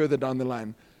why further down the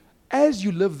line. As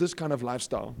you live this kind of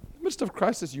lifestyle, in the midst of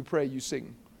crisis, you pray, you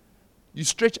sing. You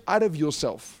stretch out of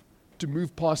yourself to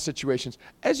move past situations.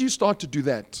 As you start to do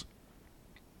that,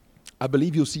 I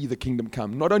believe you'll see the kingdom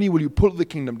come. Not only will you pull the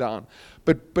kingdom down,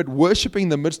 but worshiping in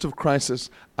the midst of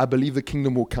crisis, I believe the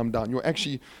kingdom will come down.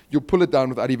 You'll pull it down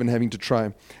without even having to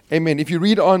try. Amen. If you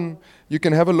read on, you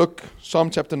can have a look, Psalm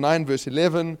chapter 9, verse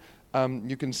 11.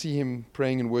 You can see him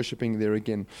praying and worshiping there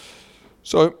again.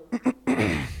 So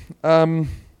let's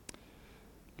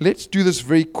do this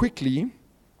very quickly.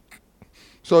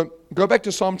 So go back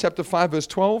to Psalm chapter 5, verse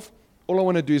 12. All I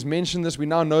want to do is mention this. We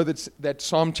now know that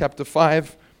Psalm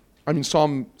 5,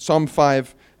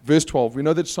 verse 12. We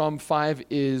know that Psalm 5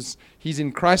 he's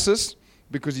in crisis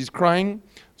because he's crying.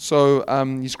 So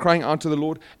he's crying out to the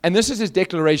Lord. And this is his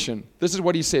declaration. This is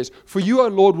what he says. For you, O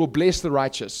Lord, will bless the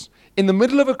righteous. In the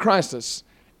middle of a crisis,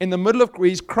 in the middle of,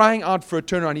 he's crying out for a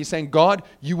turnaround. He's saying, God,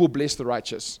 you will bless the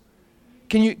righteous.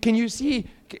 Can you see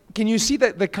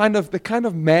that the kind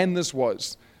of man this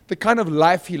was, the kind of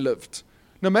life he lived?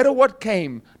 No matter what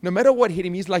came, no matter what hit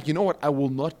him, he's like, you know what? I will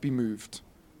not be moved.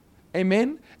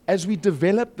 Amen? As we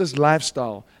develop this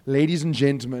lifestyle, ladies and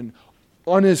gentlemen,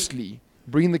 honestly,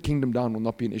 bringing the kingdom down will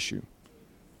not be an issue.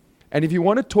 And if you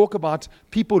want to talk about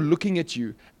people looking at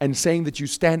you and saying that you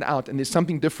stand out and there's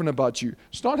something different about you,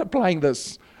 start applying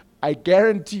this. I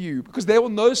guarantee you, because they will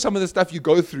know some of the stuff you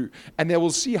go through and they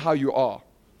will see how you are.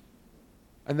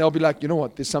 And they'll be like, you know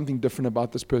what, there's something different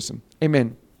about this person.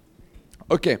 Amen.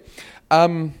 Okay.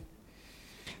 And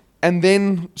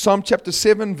then Psalm chapter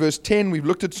 7, verse 10, we've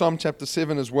looked at Psalm chapter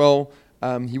 7 as well.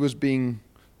 He was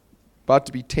about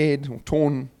to be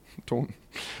torn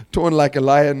like a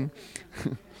lion.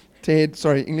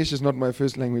 Sorry, English is not my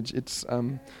first language. It's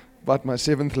but my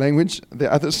seventh language.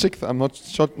 The other sixth, I'm not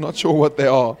sure what they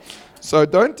are. So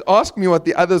don't ask me what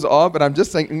the others are, but I'm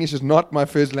just saying English is not my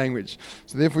first language.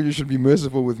 So therefore you should be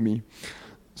merciful with me.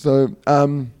 So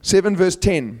 7 verse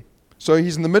 10. So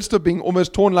he's in the midst of being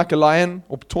almost torn like a lion,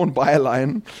 or torn by a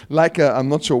lion, I'm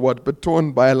not sure what, but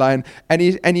torn by a lion. And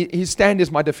his stand is,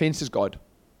 my defense is God,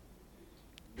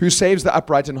 who saves the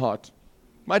upright in heart.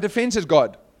 My defense is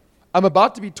God. I'm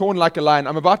about to be torn like a lion.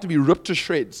 I'm about to be ripped to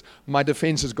shreds. My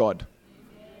defense is God.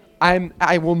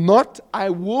 I will not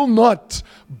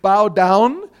bow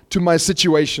down to my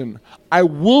situation. I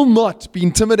will not be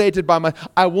intimidated by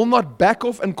I will not back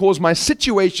off and cause my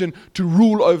situation to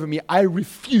rule over me. I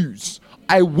refuse.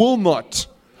 I will not.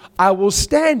 I will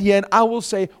stand here and I will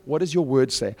say, what does your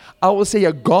word say? I will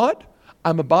say, God,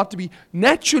 I'm about to be,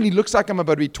 naturally looks like I'm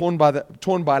about to be torn by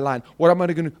a lion. What am I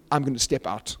going to do? I'm going to step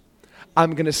out.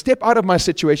 I'm going to step out of my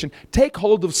situation, take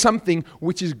hold of something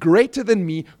which is greater than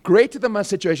me, greater than my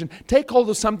situation, take hold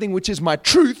of something which is my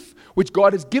truth, which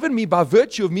God has given me by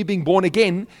virtue of me being born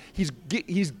again. He's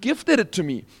gifted it to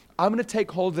me. I'm going to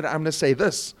take hold of it. I'm going to say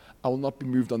this. I will not be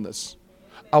moved on this.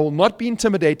 I will not be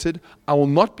intimidated. I will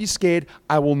not be scared.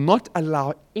 I will not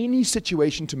allow any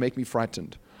situation to make me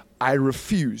frightened. I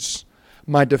refuse.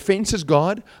 My defense is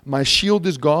God. My shield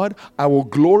is God. I will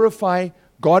glorify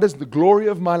God as the glory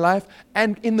of my life.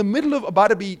 And in the middle of about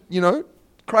to be,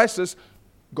 crisis,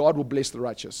 God will bless the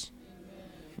righteous.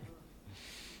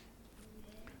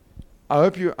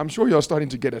 I'm sure you're starting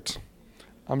to get it.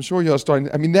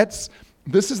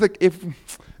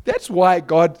 That's why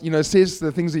God, says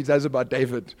the things he does about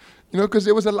David. Because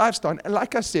there was a lifestyle. And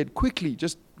like I said, quickly,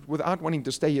 just without wanting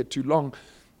to stay here too long,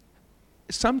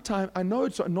 sometimes, I know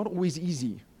it's not always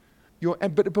easy.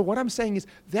 But what I'm saying is,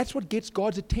 that's what gets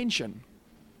God's attention.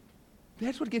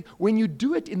 When you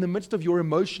do it in the midst of your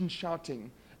emotions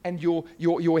shouting and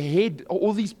your head,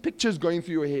 all these pictures going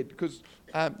through your head, because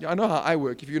I know how I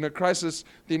work. If you're in a crisis,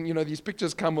 then these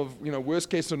pictures come of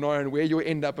worst case scenario and where you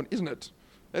end up, isn't it?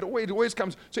 It always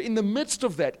comes. So in the midst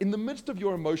of that, in the midst of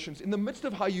your emotions, in the midst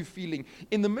of how you're feeling,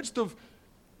 in the midst of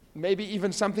maybe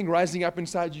even something rising up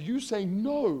inside you, you say,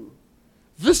 no.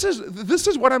 This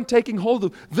is what I'm taking hold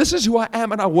of. This is who I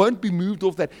am, and I won't be moved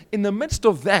off that. In the midst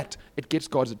of that, it gets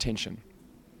God's attention.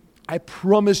 I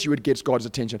promise you it gets God's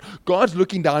attention. God's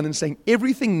looking down and saying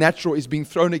everything natural is being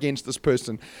thrown against this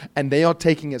person, and they are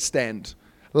taking a stand.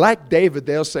 Like David,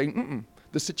 they are saying,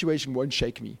 the situation won't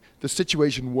shake me. The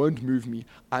situation won't move me.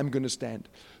 I'm going to stand.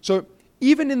 So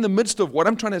even in the midst of what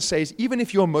I'm trying to say is, even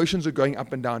if your emotions are going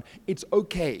up and down, it's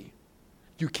okay.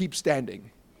 You keep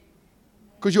standing.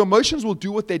 Because your emotions will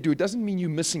do what they do. It doesn't mean you're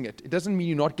missing it. It doesn't mean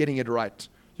you're not getting it right.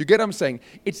 You get what I'm saying?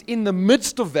 It's in the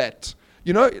midst of that.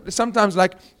 Sometimes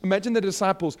imagine the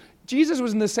disciples. Jesus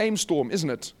was in the same storm, isn't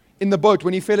it? In the boat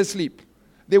when he fell asleep.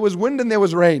 There was wind and there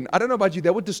was rain. I don't know about you.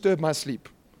 That would disturb my sleep.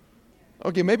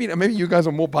 Okay, maybe you guys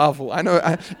are more powerful. I know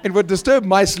it would disturb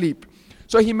my sleep.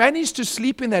 So he managed to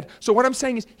sleep in that. So what I'm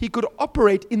saying is he could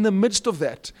operate in the midst of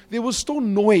that. There was still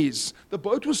noise. The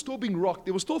boat was still being rocked.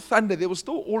 There was still thunder. There was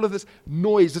still all of this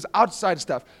noise, this outside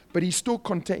stuff. But he still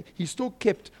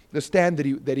kept the stand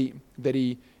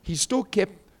he still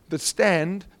kept the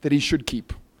stand that he should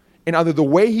keep. In other, the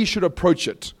way he should approach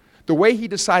it, the way he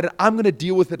decided, I'm going to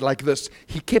deal with it like this,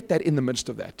 he kept that in the midst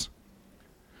of that.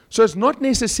 So it's not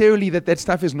necessarily that that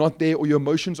stuff is not there or your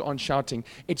emotions aren't shouting.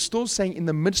 It's still saying in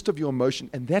the midst of your emotion,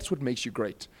 and that's what makes you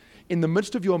great. In the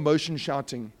midst of your emotion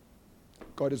shouting,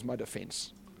 God is my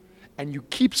defense. And you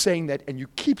keep saying that and you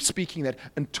keep speaking that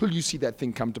until you see that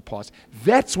thing come to pass.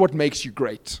 That's what makes you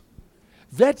great.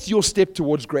 That's your step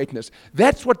towards greatness.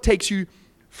 That's what takes you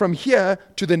from here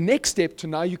to the next step to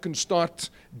now you can start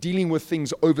dealing with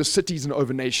things over cities and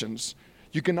over nations.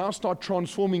 You can now start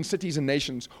transforming cities and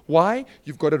nations. Why?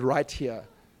 You've got it right here.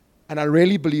 And I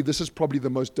really believe this is probably the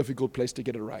most difficult place to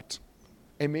get it right.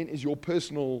 Amen? Is your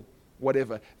personal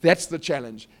whatever. That's the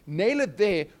challenge. Nail it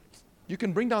there. You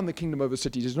can bring down the kingdom over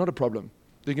cities. It's not a problem.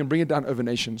 You can bring it down over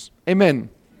nations. Amen.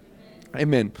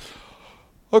 Amen.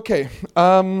 Okay.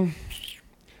 I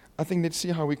think let's see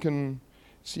how we can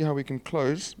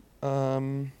close.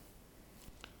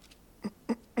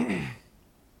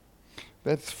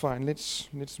 That's fine. Let's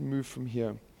move from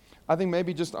here. I think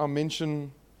maybe just I'll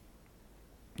mention.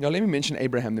 Now let me mention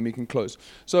Abraham, then we can close.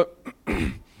 So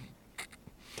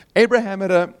Abraham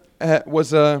there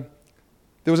was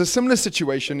a similar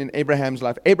situation in Abraham's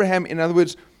life. Abraham, in other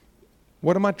words,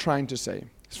 what am I trying to say?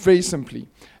 It's very simply,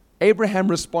 Abraham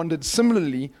responded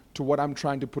similarly to what I'm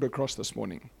trying to put across this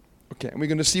morning. Okay, and we're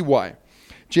going to see why.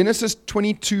 Genesis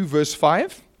 22 verse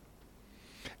 5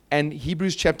 and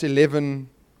Hebrews chapter 11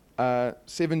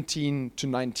 17 to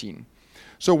 19.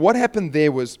 So what happened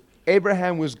there was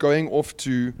Abraham was going off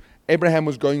to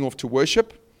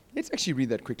worship. Let's actually read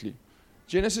that quickly.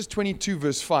 Genesis 22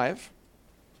 verse 5.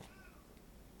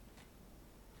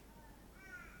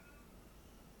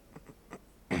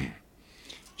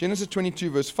 Genesis 22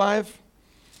 verse 5.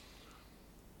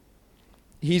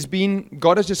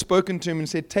 God has just spoken to him and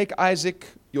said, take Isaac,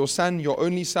 your son, your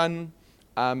only son,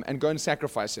 and go and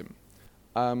sacrifice him.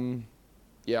 And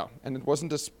it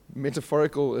wasn't a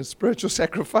spiritual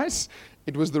sacrifice.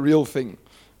 It was the real thing.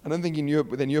 I don't think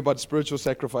they knew about spiritual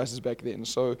sacrifices back then.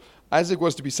 So Isaac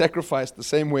was to be sacrificed the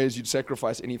same way as you'd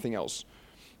sacrifice anything else.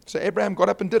 So Abraham got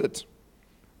up and did it.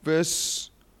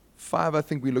 Verse 5, I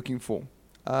think we're looking for.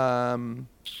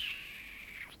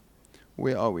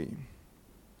 Where are we?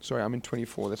 Sorry, I'm in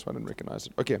 24. That's why I didn't recognize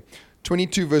it. Okay,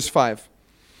 22 verse 5.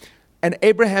 And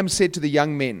Abraham said to the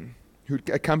young men who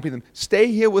accompanied them, stay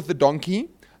here with the donkey.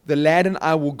 The lad and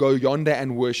I will go yonder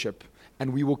and worship,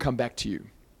 and we will come back to you.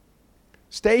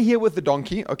 Stay here with the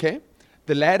donkey, okay?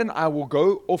 The lad and I will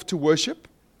go off to worship,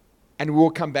 and we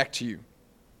will come back to you.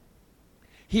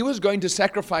 He was going to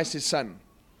sacrifice his son.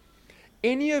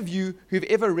 Any of you who've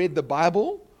ever read the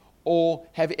Bible or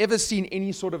have ever seen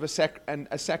any sort of a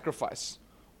sacrifice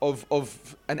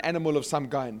of an animal of some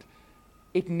kind,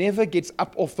 it never gets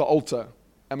up off the altar.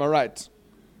 Am I right?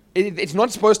 It's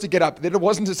not supposed to get up. Then it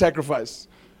wasn't a sacrifice.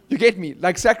 You get me?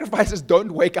 Like sacrifices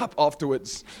don't wake up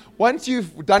afterwards. Once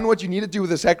you've done what you need to do with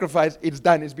the sacrifice, it's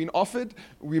done. It's been offered.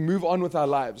 We move on with our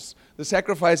lives. The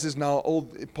sacrifice is now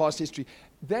old, past history.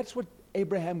 That's what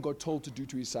Abraham got told to do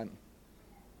to his son.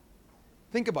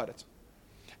 Think about it.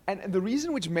 And the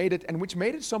reason which made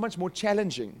it so much more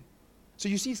challenging. So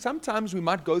you see, sometimes we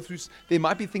might go through, there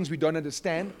might be things we don't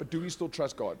understand, but do we still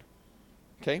trust God?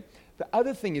 Okay? The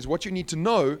other thing is, what you need to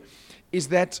know is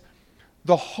that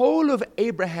the whole of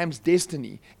Abraham's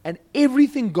destiny and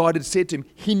everything God had said to him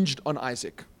hinged on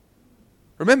Isaac.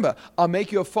 Remember, I'll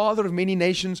make you a father of many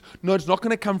nations. No, it's not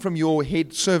going to come from your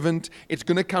head servant. It's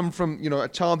going to come from, a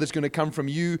child that's going to come from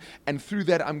you. And through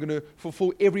that, I'm going to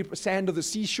fulfill every sand of the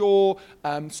seashore,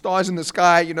 stars in the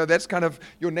sky. That's kind of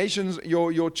your nations,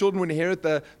 your children will inherit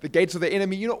the gates of the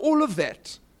enemy. All of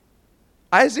that.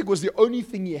 Isaac was the only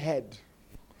thing he had.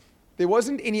 There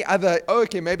wasn't any other,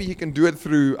 maybe he can do it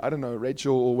through, I don't know,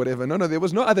 Rachel or whatever. No, there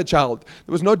was no other child.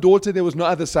 There was no daughter. There was no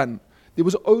other son. There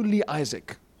was only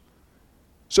Isaac.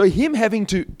 So him having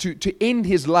to end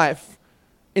his life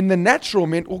in the natural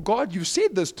meant, God, you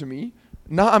said this to me.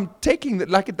 Now I'm taking that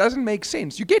like it doesn't make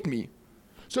sense. You get me?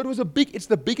 So it's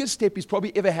the biggest step he's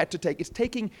probably ever had to take. It's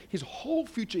taking his whole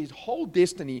future, his whole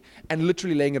destiny, and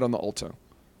literally laying it on the altar.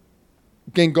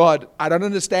 Again, God, I don't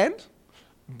understand,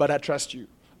 but I trust you.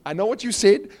 I know what you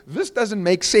said. This doesn't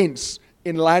make sense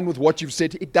in line with what you've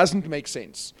said. It doesn't make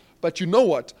sense. But you know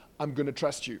what? I'm going to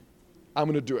trust you. I'm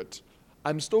going to do it.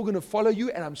 I'm still going to follow you,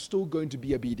 and I'm still going to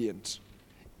be obedient,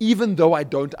 even though I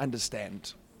don't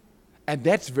understand. And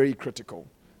that's very critical.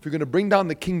 If you're going to bring down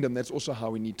the kingdom, that's also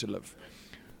how we need to live.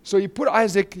 So you put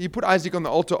Isaac on the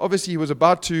altar. Obviously, he was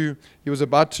about to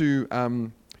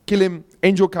kill him.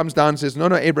 Angel comes down and says,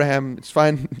 no, Abraham, it's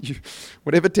fine.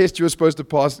 Whatever test you were supposed to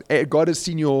pass, God has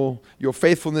seen your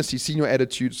faithfulness. He's seen your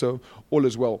attitude, so all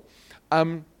is well.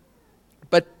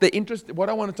 But what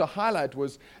I wanted to highlight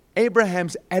was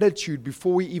Abraham's attitude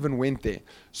before we even went there.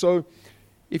 So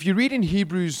if you read in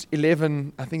Hebrews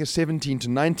 11, I think it's 17 to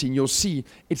 19, you'll see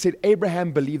it said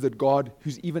Abraham believed that God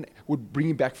who's even would bring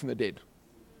him back from the dead.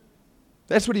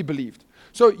 That's what he believed.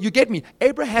 So you get me.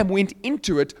 Abraham went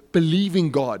into it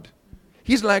believing God.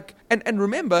 He's like, and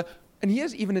remember, and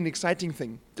here's even an exciting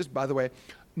thing, just by the way,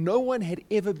 no one had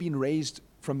ever been raised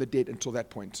from the dead until that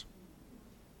point.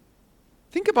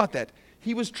 Think about that.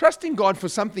 He was trusting God for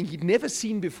something he'd never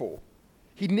seen before.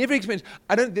 He'd never experienced.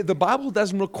 The Bible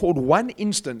doesn't record one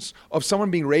instance of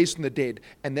someone being raised from the dead,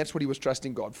 and that's what he was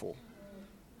trusting God for.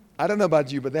 I don't know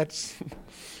about you, but that's,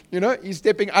 he's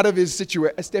stepping out of his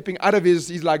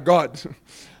he's like, God,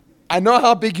 I know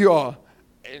how big you are.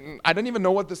 And I don't even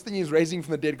know what this thing is raising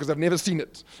from the dead because I've never seen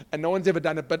it. And no one's ever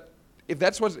done it. But if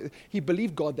that's what, he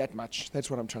believed God that much. That's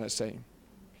what I'm trying to say.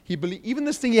 He believed, even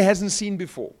this thing he hasn't seen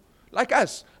before. Like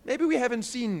us. Maybe we haven't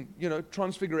seen,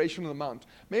 Transfiguration on the Mount.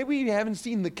 Maybe we haven't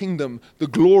seen the kingdom, the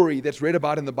glory that's read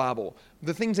about in the Bible.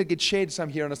 The things that get shared some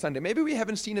here on a Sunday. Maybe we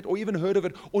haven't seen it or even heard of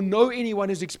it or know anyone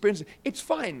who's experienced it. It's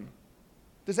fine.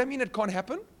 Does that mean it can't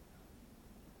happen?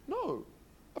 No.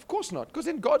 Of course not. Because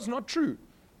then God's not true.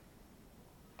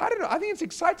 I don't know. I think it's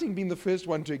exciting being the first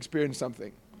one to experience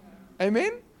something.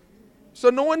 Amen? So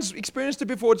no one's experienced it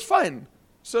before. It's fine.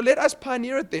 So let us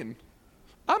pioneer it then.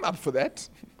 I'm up for that.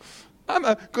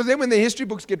 Because then when the history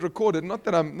books get recorded, not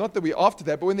that we're after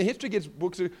that, but when the history gets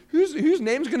books, whose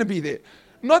name's going to be there?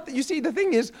 You see, the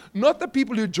thing is, not the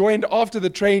people who joined after the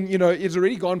train, is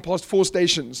already gone past 4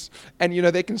 stations, and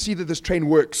they can see that this train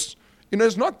works.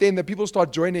 It's not then that people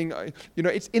start joining.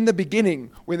 It's in the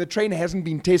beginning when the train hasn't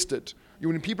been tested.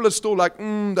 When people are still like,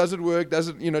 does it work? Does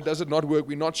it not work?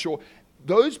 We're not sure.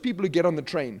 Those people who get on the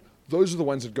train, those are the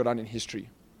ones that go down in history.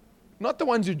 Not the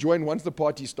ones who joined once the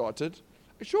party started.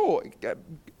 Sure,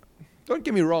 don't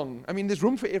get me wrong. I mean, there's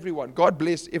room for everyone. God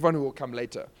bless everyone who will come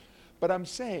later. But I'm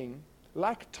saying,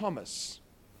 like Thomas,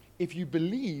 if you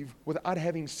believe without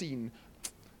having seen,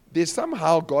 there's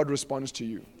somehow God responds to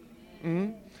you.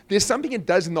 Mm-hmm. There's something it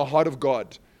does in the heart of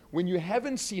God. When you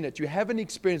haven't seen it, you haven't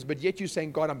experienced, but yet you're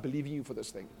saying, God, I'm believing you for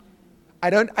this thing. I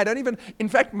don't even, in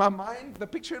fact, my mind, the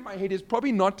picture in my head is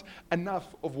probably not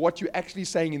enough of what you're actually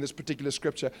saying in this particular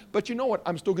scripture. But you know what?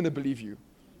 I'm still going to believe you.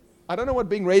 I don't know what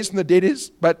being raised from the dead is,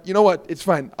 but you know what? It's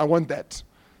fine. I want that.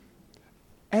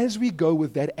 As we go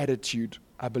with that attitude,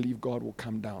 I believe God will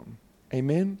come down.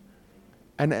 Amen?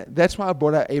 And that's why I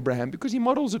brought out Abraham, because he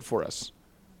models it for us.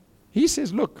 He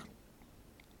says, look,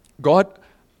 God,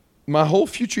 my whole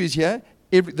future is here.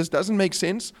 This doesn't make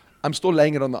sense. I'm still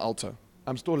laying it on the altar.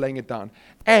 I'm still laying it down.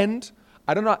 And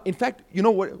I don't know. In fact, you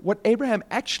know what Abraham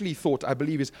actually thought, I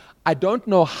believe, is, I don't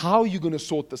know how you're going to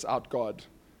sort this out, God.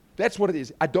 That's what it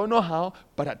is. I don't know how,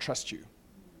 but I trust you.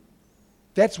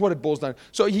 That's what it boils down.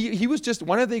 So he was just,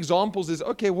 one of the examples is,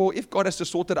 okay, well, if God has to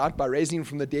sort it out by raising him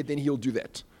from the dead, then he'll do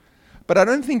that. But I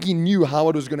don't think he knew how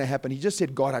it was going to happen. He just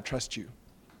said, God, I trust you.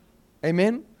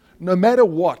 Amen? No matter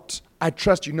what, I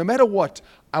trust you. No matter what,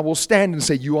 I will stand and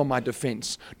say, you are my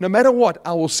defense. No matter what,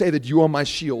 I will say that you are my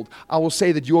shield. I will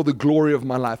say that you are the glory of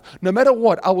my life. No matter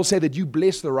what, I will say that you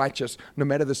bless the righteous, no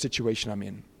matter the situation I'm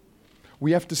in.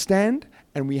 We have to stand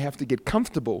and we have to get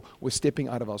comfortable with stepping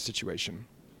out of our situation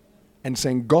and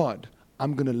saying, God,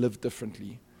 I'm going to live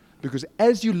differently. Because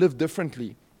as you live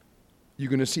differently, you're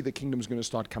going to see the kingdom's going to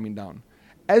start coming down.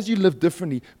 As you live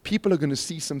differently, people are going to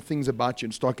see some things about you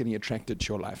and start getting attracted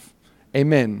to your life.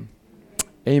 Amen.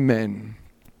 Amen.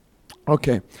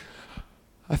 Okay.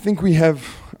 I think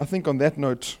on that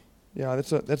note, yeah,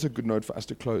 that's a good note for us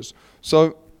to close.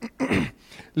 So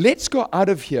let's go out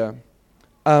of here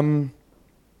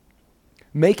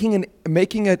making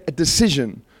a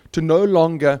decision to no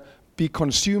longer be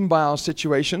consumed by our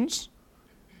situations,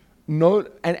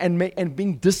 and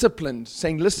being disciplined,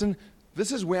 saying, listen,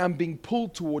 this is where I'm being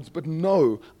pulled towards, but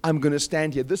no, I'm going to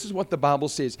stand here. This is what the Bible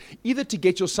says, either to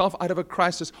get yourself out of a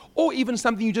crisis or even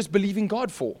something you just believe in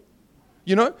God for.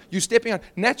 You're stepping out.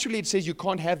 Naturally, it says you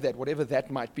can't have that, whatever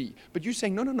that might be. But you're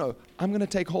saying, no, I'm going to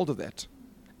take hold of that.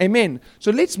 Amen.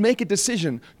 So let's make a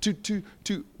decision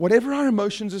to whatever our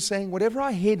emotions are saying, whatever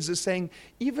our heads are saying,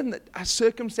 even our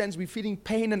circumstance, we're feeling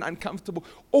pain and uncomfortable,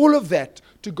 all of that,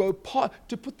 to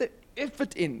put the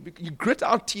effort in. You grit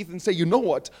our teeth and say, you know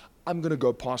what? I'm going to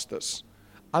go past this.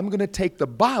 I'm going to take the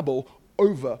Bible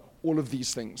over all of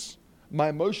these things. My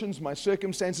emotions, my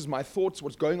circumstances, my thoughts,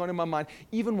 what's going on in my mind,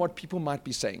 even what people might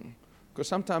be saying. Because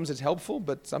sometimes it's helpful,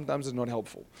 but sometimes it's not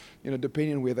helpful,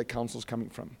 depending on where the counsel's coming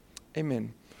from.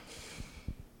 Amen.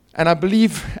 And I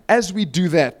believe as we do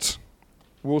that,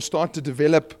 we'll start to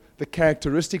develop the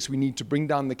characteristics we need to bring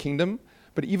down the kingdom,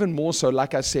 But even more so,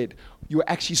 like I said, you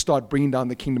actually start bringing down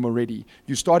the kingdom already.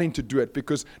 You're starting to do it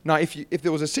because now if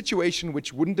there was a situation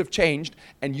which wouldn't have changed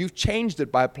and you've changed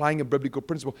it by applying a biblical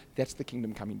principle, that's the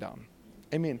kingdom coming down.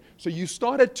 Amen. So you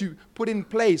started to put in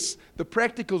place the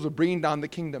practicals of bringing down the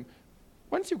kingdom.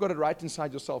 Once you've got it right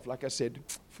inside yourself, like I said,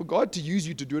 for God to use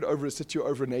you to do it over a city or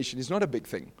over a nation is not a big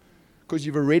thing because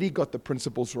you've already got the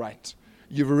principles right.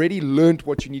 You've already learned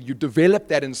what you need. You developed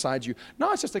that inside you.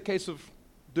 Now it's just a case of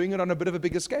doing it on a bit of a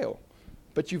bigger scale.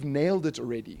 But you've nailed it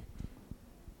already.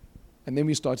 And then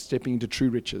we start stepping into true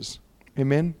riches.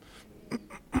 Amen.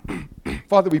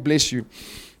 Father, we bless you.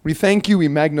 We thank you. We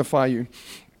magnify you.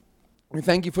 We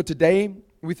thank you for today.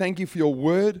 We thank you for your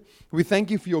word. We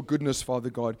thank you for your goodness, Father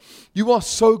God. You are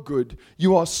so good.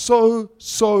 You are so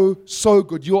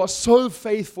good. You are so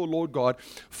faithful, Lord God.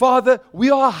 Father,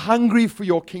 we are hungry for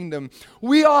your kingdom.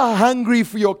 We are hungry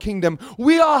for your kingdom.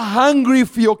 We are hungry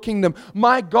for your kingdom.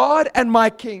 My God and my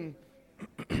King.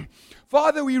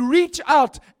 Father, we reach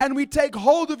out and we take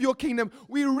hold of your kingdom.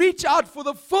 We reach out for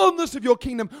the fullness of your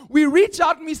kingdom. We reach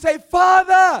out and we say,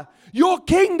 Father, your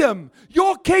kingdom,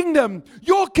 your kingdom,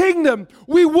 your kingdom.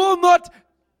 We will not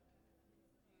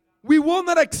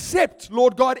accept,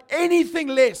 Lord God, anything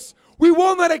less. We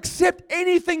will not accept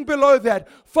anything below that.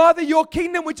 Father, your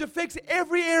kingdom which affects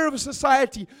every area of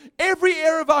society, every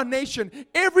area of our nation,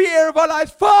 every area of our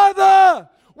lives. Father,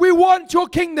 we want your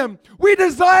kingdom. We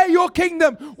desire your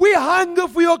kingdom. We hunger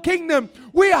for your kingdom.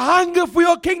 We hunger for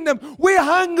your kingdom. We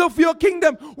hunger for your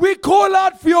kingdom. We call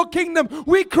out for your kingdom.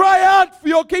 We cry out for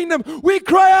your kingdom. We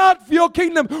cry out for your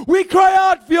kingdom. We cry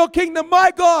out for your kingdom.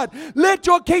 My God, let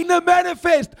your kingdom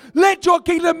manifest. Let your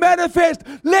kingdom manifest.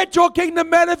 Let your kingdom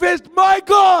manifest. My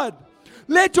God.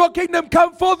 Let your kingdom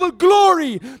come forth with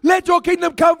glory. Let your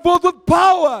kingdom come forth with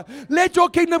power. Let your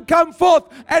kingdom come forth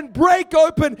and break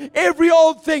open every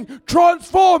old thing.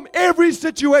 Transform every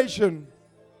situation.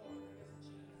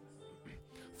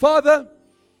 Father,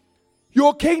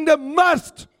 your kingdom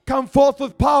must come forth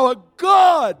with power.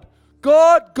 God.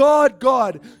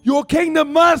 Your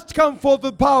kingdom must come forth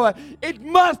with power. It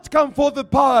must come forth with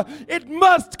power. It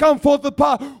must come forth with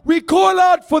power. We call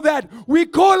out for that. We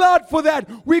call out for that.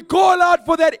 We call out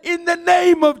for that in the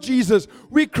name of Jesus.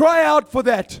 We cry out for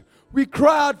that. We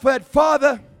cry out for that.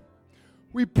 Father,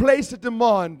 we place a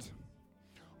demand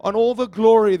on all the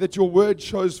glory that your word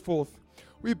shows forth.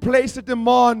 We place a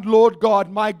demand, Lord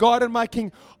God, my God and my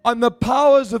King, on the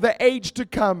powers of the age to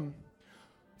come.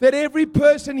 That every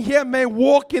person here may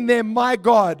walk in them, my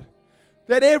God.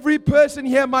 That every person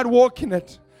here might walk in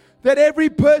it. That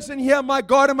every person here, my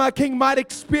God and my King, might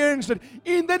experience it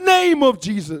in the name of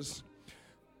Jesus.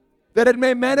 That it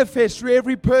may manifest through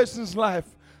every person's life,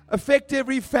 affect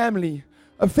every family,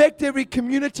 affect every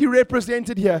community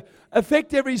represented here,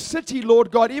 affect every city,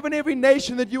 Lord God, even every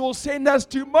nation that you will send us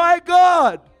to, my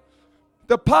God.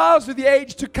 The powers of the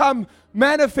age to come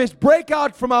manifest, break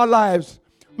out from our lives.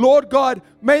 Lord God,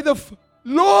 may the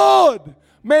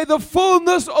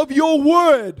fullness of your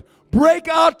word break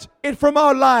out from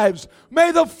our lives.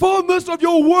 May the fullness of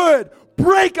your word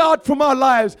break out from our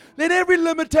lives. Let every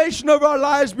limitation of our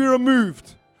lives be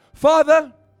removed.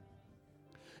 Father,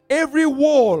 every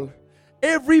wall,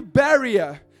 every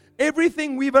barrier,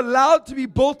 everything we've allowed to be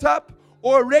built up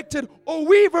or erected, or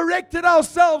we've erected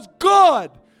ourselves,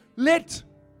 God, let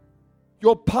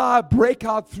your power break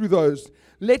out through those.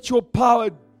 Let your power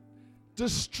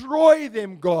destroy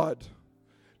them, God.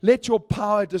 Let your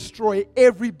power destroy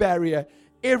every barrier,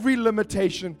 every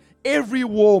limitation, every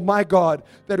wall, my God,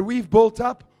 that we've built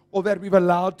up or that we've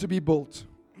allowed to be built.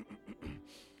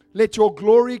 Let your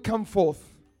glory come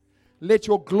forth. Let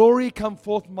your glory come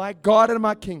forth, my God and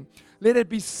my King. Let it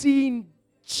be seen,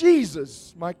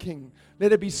 Jesus, my King.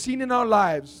 Let it be seen in our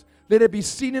lives. Let it be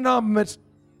seen in our midst,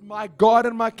 my God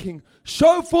and my King.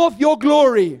 Show forth your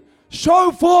glory.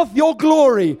 Show forth your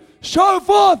glory. Show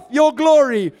forth your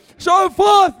glory. Show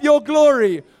forth your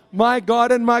glory, my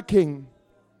God and my King,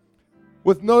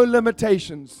 with no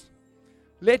limitations.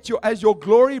 As your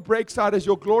glory breaks out, as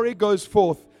your glory goes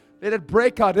forth, let it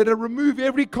break out. Let it remove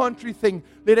every contrary thing.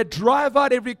 Let it drive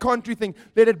out every contrary thing.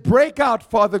 Let it break out,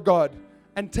 Father God,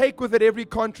 and take with it every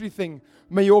contrary thing.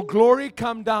 May your glory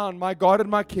come down, my God and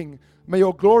my King. May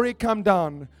your glory come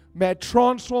down. May it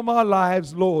transform our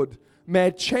lives, Lord. May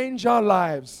it change our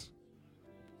lives.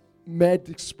 May it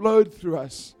explode through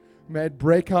us. May it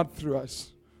break out through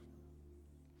us.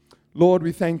 Lord,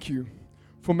 we thank you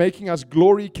for making us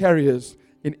glory carriers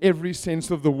in every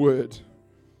sense of the word.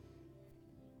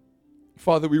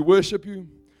 Father, we worship you.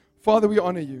 Father, we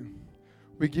honor you.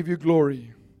 We give you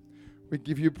glory. We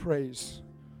give you praise.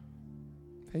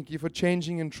 Thank you for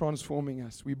changing and transforming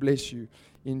us. We bless you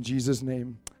in Jesus'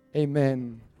 name.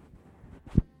 Amen.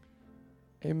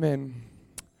 Amen.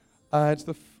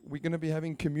 We're going to be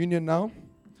having communion now.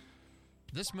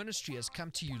 This ministry has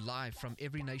come to you live from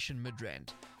Every Nation Midrand.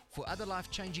 For other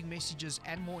life-changing messages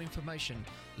and more information,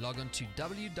 log on to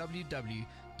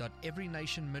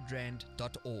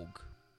www.everynationmidrand.org.